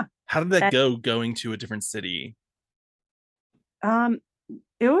 Yeah. how did that go going to a different city? Um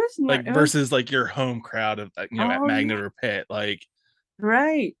it was Like it was versus like your home crowd of at Magnet yeah, or Pitt. Like,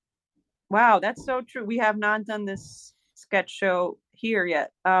 right. Wow, that's so true. We have not done this sketch show here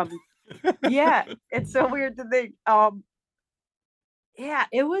yet. Yeah, it's so weird to think. Yeah,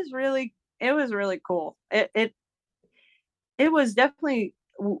 it was really cool. It was definitely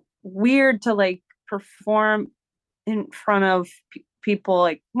weird to like perform in front of people,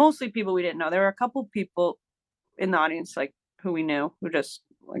 like mostly people we didn't know. There were a couple people in the audience like who we knew who just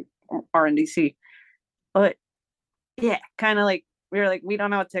like are in DC. But yeah, kind of like we were like we don't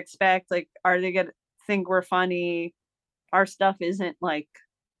know what to expect. Like, are they gonna think we're funny? Our stuff isn't like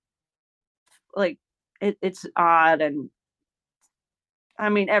it's odd, and I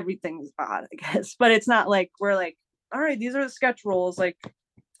mean everything's odd, I guess. But it's not like we're like, all right, these are the sketch rules, like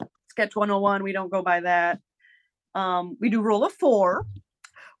sketch 101. We don't go by that. We do rule of four,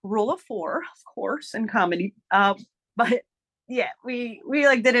 of course, in comedy. But yeah, we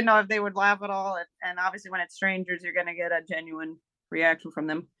like didn't know if they would laugh at all, and obviously when it's strangers, you're gonna get a genuine reaction from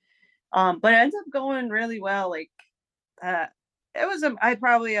them. But it ends up going really well. Like, uh, it was I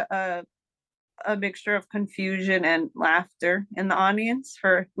probably a mixture of confusion and laughter in the audience.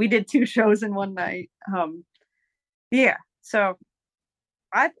 For we did two shows in one night. Yeah, so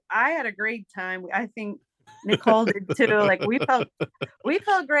I had a great time. I think Nicole did too. Like we felt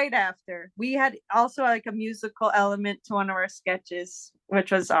great after. We had also like a musical element to one of our sketches,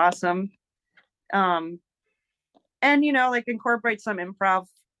 which was awesome. Um, and like incorporate some improv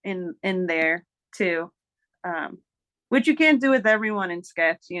in there too. Um, which you can't do with everyone in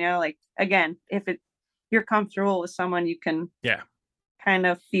sketch. Like again, if you're comfortable with someone, you can yeah, kind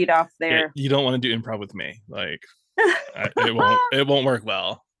of feed off yeah. their. You don't want to do improv with me. Like, it won't work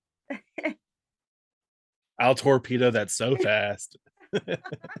well. I'll torpedo that so fast.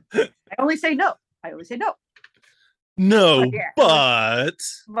 I only say no. I always say no. No, Yeah,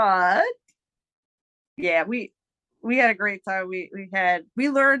 but yeah, we had a great time. We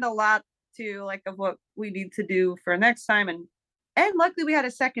learned a lot too, like of what we need to do for next time, and luckily we had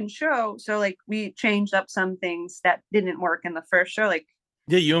a second show, so like we changed up some things that didn't work in the first show. Like,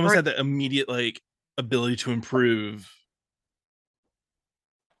 yeah, you almost had the immediate like ability to improve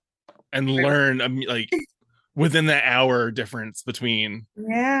and learn like within the hour difference between.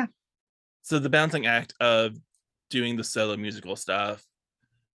 Yeah. So the balancing act of doing the solo musical stuff,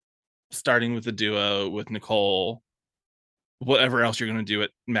 starting with the duo with Nicole, whatever else you're going to do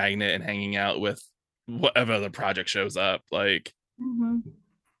at Magnet, and hanging out with whatever other project shows up. Like,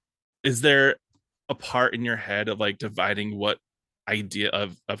 is there a part in your head of like dividing what idea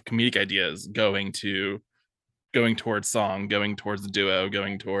of comedic ideas going towards song, going towards the duo,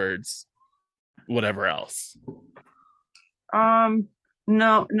 going towards whatever else? No,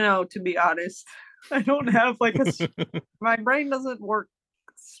 to be honest, I don't have like my brain doesn't work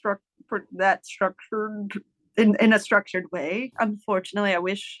that structured in a structured way. Unfortunately, I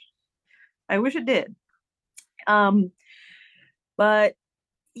wish it did. But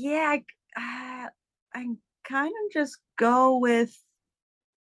yeah, I kind of just go with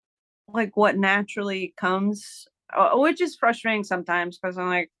like what naturally comes, which is frustrating sometimes because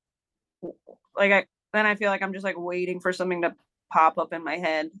I'm then I feel like I'm just like waiting for something to pop up in my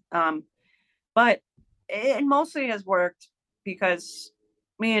head. But it mostly has worked because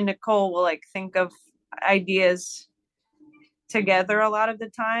me and Nicole will like think of ideas together a lot of the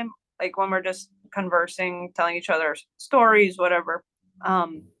time, like when we're just conversing, telling each other stories, whatever.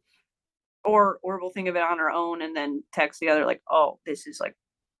 Or we'll think of it on our own and then text the other like, oh, this is like,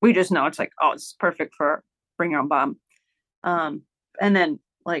 we just know it's like, oh, it's perfect for Bring Your Own Bomb. And then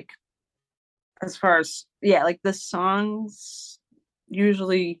like as far as like the songs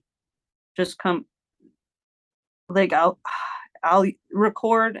usually just come like I'll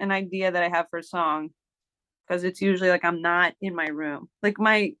record an idea that I have for a song because it's usually like I'm not in my room. Like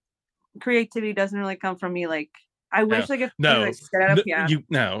my creativity doesn't really come from me. Like I wish I could no, set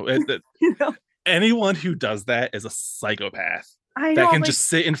up anyone who does that is a psychopath. I know, that can like, just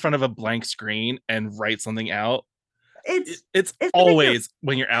sit in front of a blank screen and write something out. It's always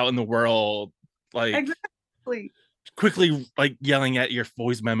when you're out in the world, like exactly quickly like yelling at your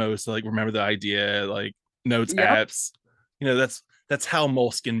voice memos to like remember the idea, like notes apps. That's how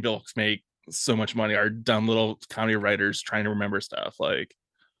Moleskine Bilks make so much money, are dumb little comedy writers trying to remember stuff. Like,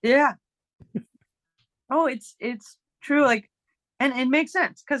 yeah. Oh, it's true. Like, and it makes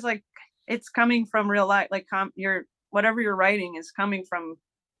sense because like it's coming from real life. Like, your whatever you're writing is coming from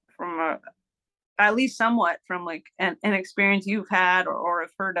a, at least somewhat from like an experience you've had or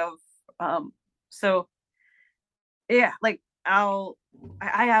have heard of. So yeah, like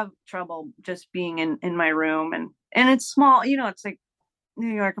I have trouble just being in my room, and it's small. You know, it's like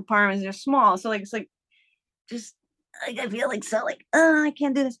New York apartments are small, so like it's like just like I feel like so like I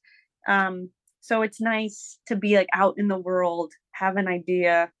can't do this. So it's nice to be like out in the world, have an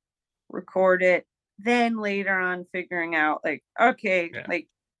idea, record it, then later on figuring out like okay, Yeah. like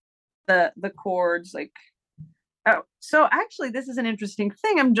the chords like oh so actually this is an interesting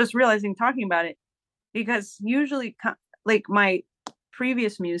thing I'm just realizing talking about it because usually like my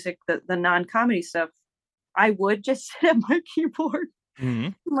previous music the non-comedy stuff I would just sit at my keyboard Hmm.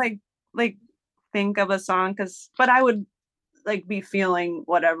 like like think of a song because but I would like be feeling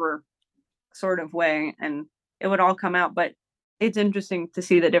whatever sort of way and it would all come out but it's interesting to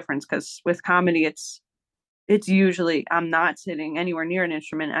see the difference because with comedy it's usually I'm not sitting anywhere near an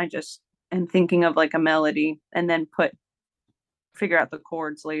instrument I just am thinking of like a melody and then figure out the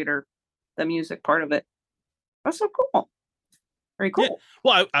chords later the music part of it that's so cool very Yeah. cool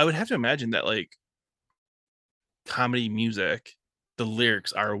Well, I would have to imagine that like comedy music, the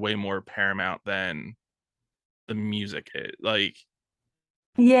lyrics are way more paramount than the music is.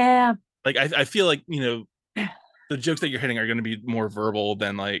 yeah Like I feel like, the jokes that you're hitting are going to be more verbal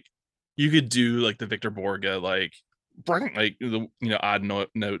than like you could do like the Victor Borga like the odd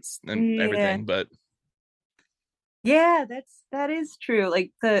notes and yeah everything, but yeah that is true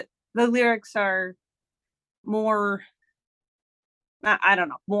like the lyrics are more I don't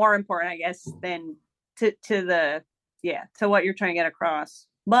know, more important, I guess, than to the yeah, to what you're trying to get across.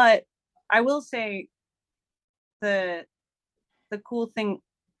 But I will say the the cool thing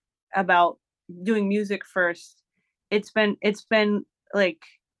about doing music first, it's been like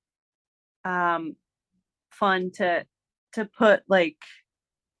um fun to put like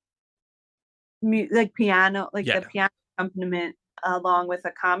like piano, like the yeah, piano accompaniment along with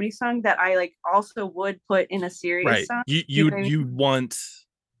a comedy song that I like also would put in a serious right. song. You You you know what I mean?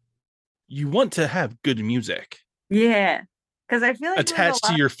 you want to have good music Yeah. Because I feel like with a attached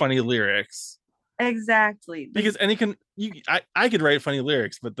to lot your funny lyrics exactly. because I could write funny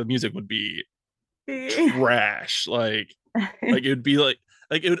lyrics, but the music would be The trash. Like it would be like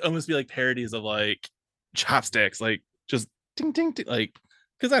it would almost be like parodies of like chopsticks, like just ding ding ding, like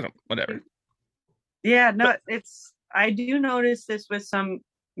because I don't whatever. yeah, But no, it's I do notice this with some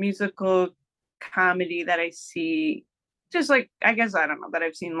musical comedy that I see, just like I guess I don't know that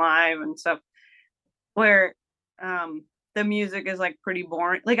I've seen live and stuff, where the music is like pretty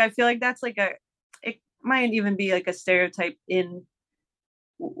boring. Like I feel like that's like a it might even be like a stereotype in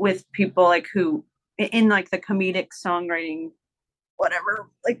with people like who in like the comedic songwriting whatever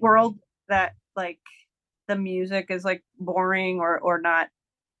like world that like the music is like boring or not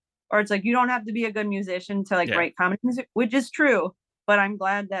or it's like you don't have to be a good musician to like yeah, write comedy music, which is true. But I'm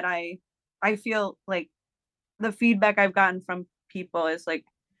glad that I feel like the feedback I've gotten from people is like,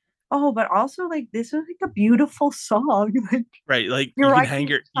 oh, but also like this is like a beautiful song. Like right. Like you're right, you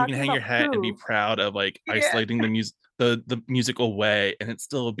can talking hang your about hat and be proof. proud of like Yeah. isolating the music away, and it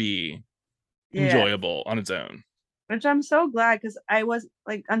still be Yeah. enjoyable on its own. Which I'm so glad because I was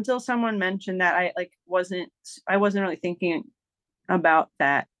like until someone mentioned that I wasn't really thinking about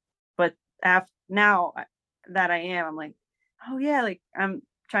that. But after now that I am, I'm like, oh yeah, like I'm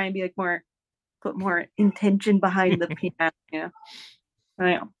trying to be like more put more intention behind the piano. Yeah,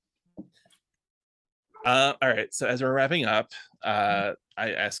 I know. All right. So as we're wrapping up, I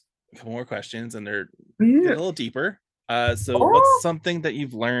ask a couple more questions, and they're get Yeah. a little deeper. So what's Oh, something that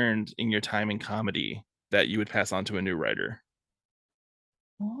you've learned in your time in comedy that you would pass on to a new writer?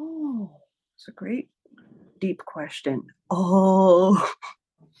 oh, it's a great deep question. Oh,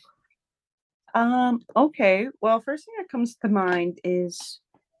 okay. Well, first thing that comes to mind is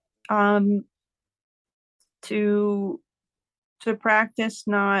um to to practice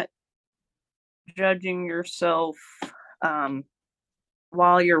not judging yourself um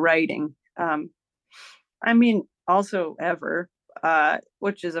while you're writing. I mean, also ever,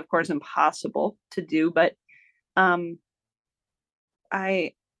 which is of course impossible to do, but um,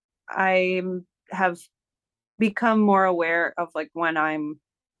 I I have become more aware of like when I'm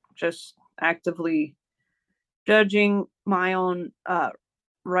just actively judging my own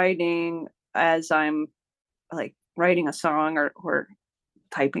writing as I'm like writing a song or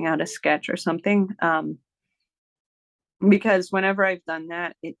typing out a sketch or something. Because whenever I've done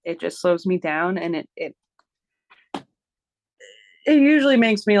that, it just slows me down and it usually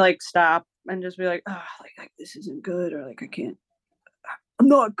makes me like stop and just be like, oh, like this isn't good, or like I'm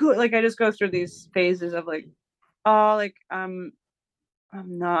not good. Like I just go through these phases of like, oh, like I'm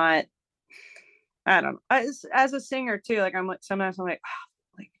not. I don't know. As a singer too, like I'm like sometimes I'm like, oh,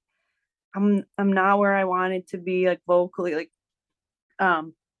 like I'm not where I wanted to be, like vocally, like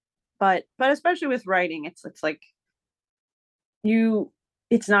but especially with writing, it's like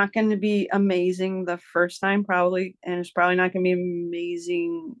it's not going to be amazing the first time probably, and it's probably not going to be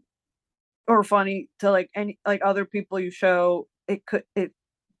amazing or funny to like any like other people you show. It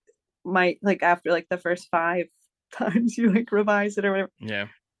might like after like the first 5 times you like revise it or whatever. Yeah.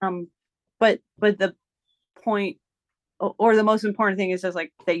 But the point or the most important thing is just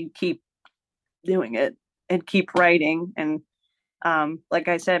like that you keep doing it and keep writing. And like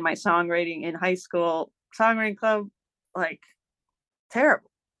I said, my songwriting in high school, songwriting club, like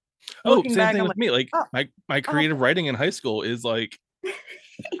terrible. Looking same back, thing with me. Like my creative writing in high school is like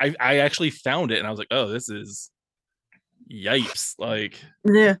I actually found it and I was like, oh, this is yipes. Like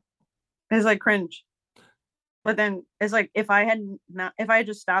yeah, it's like cringe. But then it's like if I had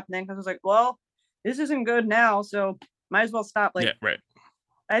just stopped then, because I was like, well, this isn't good now, so might as well stop. Like, yeah, right.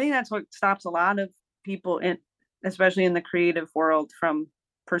 I think that's what stops a lot of people especially in the creative world, from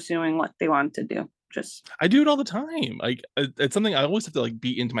pursuing what they want to do. I do it all the time. Like it's something I always have to like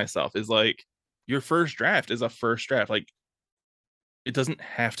beat into myself, is like your first draft is a first draft. Like it doesn't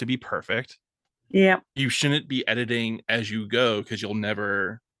have to be perfect. Yeah. You shouldn't be editing as you go because you'll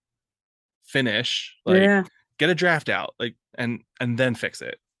never finish. Like get a draft out, like and then fix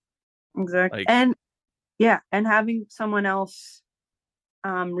it. Exactly. Like, and having someone else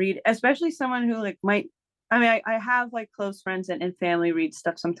read, especially someone who like might, I mean, I have like close friends and family read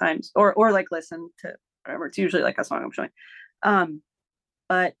stuff sometimes, or like listen to whatever. It's usually like a song I'm showing.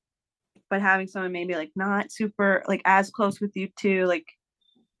 But having someone maybe like not super like as close with you too, like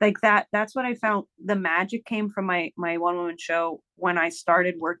that's what I found. The magic came from my one-woman show when I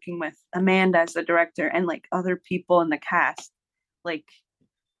started working with Amanda as the director and like other people in the cast. Like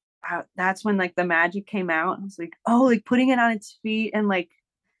that's when like the magic came out. I was like, oh, like putting it on its feet and like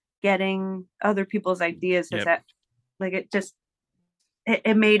getting other people's ideas is that like it just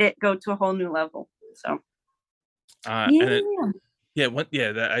it made it go to a whole new level. So that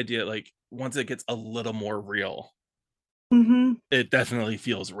idea, like once it gets a little more real, it definitely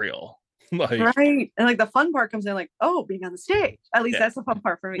feels real. Like, right. And like the fun part comes in, like, oh, being on the stage. At least that's the fun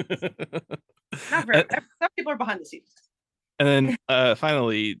part for me. Not for some people are behind the scenes. And then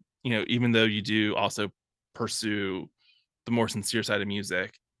finally, you know, even though you do also pursue the more sincere side of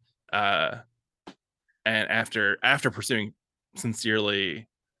music, and after pursuing sincerely,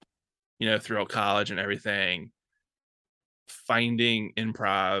 you know, throughout college and everything, finding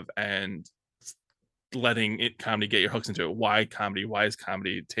improv and letting comedy get your hooks into it. Why comedy? Why is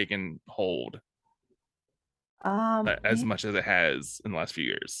comedy taken hold as much as it has in the last few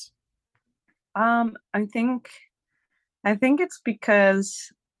years? I think it's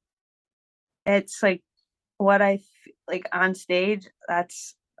because it's like what I like on stage.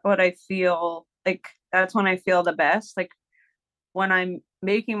 That's what I feel like. That's when I feel the best. Like when I'm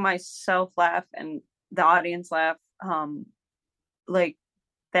making myself laugh and the audience laugh. Like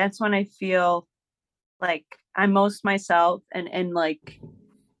that's when I feel like I'm most myself, and like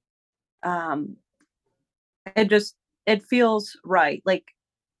it feels right. Like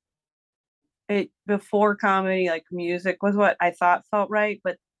it before comedy, like music was what I thought felt right,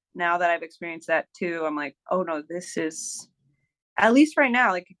 but now that I've experienced that too, I'm like, oh no, this is, at least right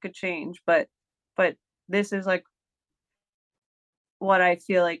now, like it could change, but this is like what I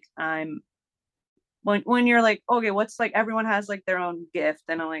feel like I'm when you're like, okay, what's like everyone has like their own gift,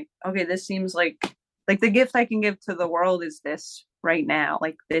 and I'm like, okay, this seems like the gift I can give to the world is this right now.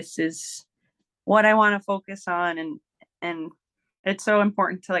 Like this is what I want to focus on, and it's so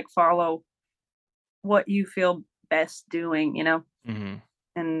important to like follow what you feel best doing, you know.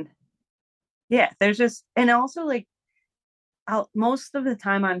 And yeah, there's just, and also like most of the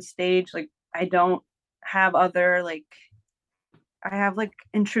time on stage, like I don't have other like, I have like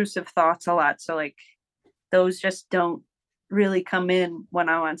intrusive thoughts a lot, so like those just don't really come in when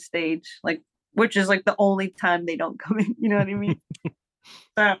I'm on stage, like, which is like the only time they don't come in, you know what I mean?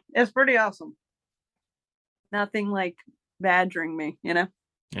 So it's pretty awesome. Nothing like badgering me, you know?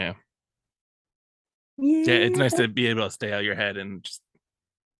 Yeah, it's nice to be able to stay out of your head and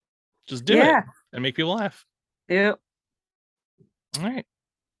just do it and make people laugh. Yep. All right.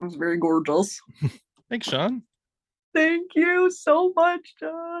 It was very gorgeous. Thanks, Sean. Thank you so much,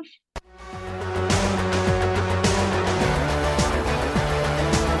 Josh.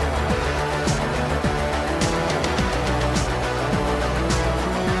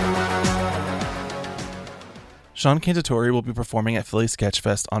 Sean Cantatori will be performing at Philly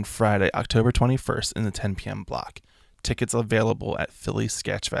Sketchfest on Friday, October 21st in the 10 p.m. block. Tickets available at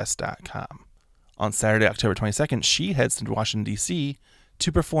phillysketchfest.com. On Saturday, October 22nd, she heads to Washington, D.C.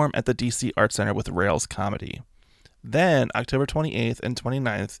 to perform at the D.C. Arts Center with Rails Comedy. Then, October 28th and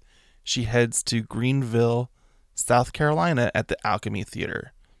 29th, she heads to Greenville, South Carolina at the Alchemy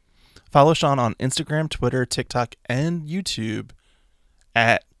Theater. Follow Sean on Instagram, Twitter, TikTok, and YouTube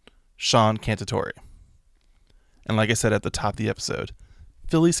at Sean Cantatori. And like I said at the top of the episode,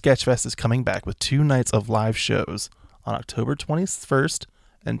 Philly Sketchfest is coming back with 2 nights of live shows on October 21st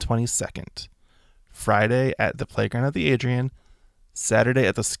and 22nd. Friday at the Playground at the Adrian, Saturday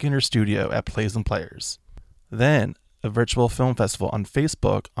at the Skinner Studio at Plays and Players. Then a virtual film festival on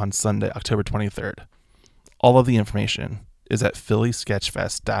Facebook on Sunday, October 23rd. All of the information is at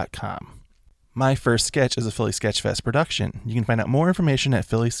phillysketchfest.com. My First Sketch is a Philly Sketchfest production. You can find out more information at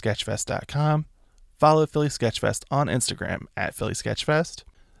phillysketchfest.com. Follow Philly Sketchfest on Instagram at Philly Sketchfest.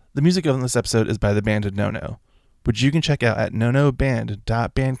 The music on this episode is by the band Nono, which you can check out at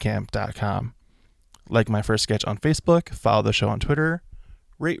nonoband.bandcamp.com. Like My First Sketch on Facebook, follow the show on Twitter,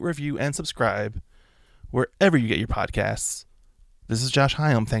 rate, review, and subscribe wherever you get your podcasts. This is Josh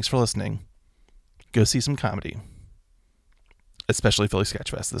Hyam. Thanks for listening. Go see some comedy, especially Philly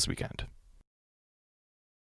Sketchfest this weekend.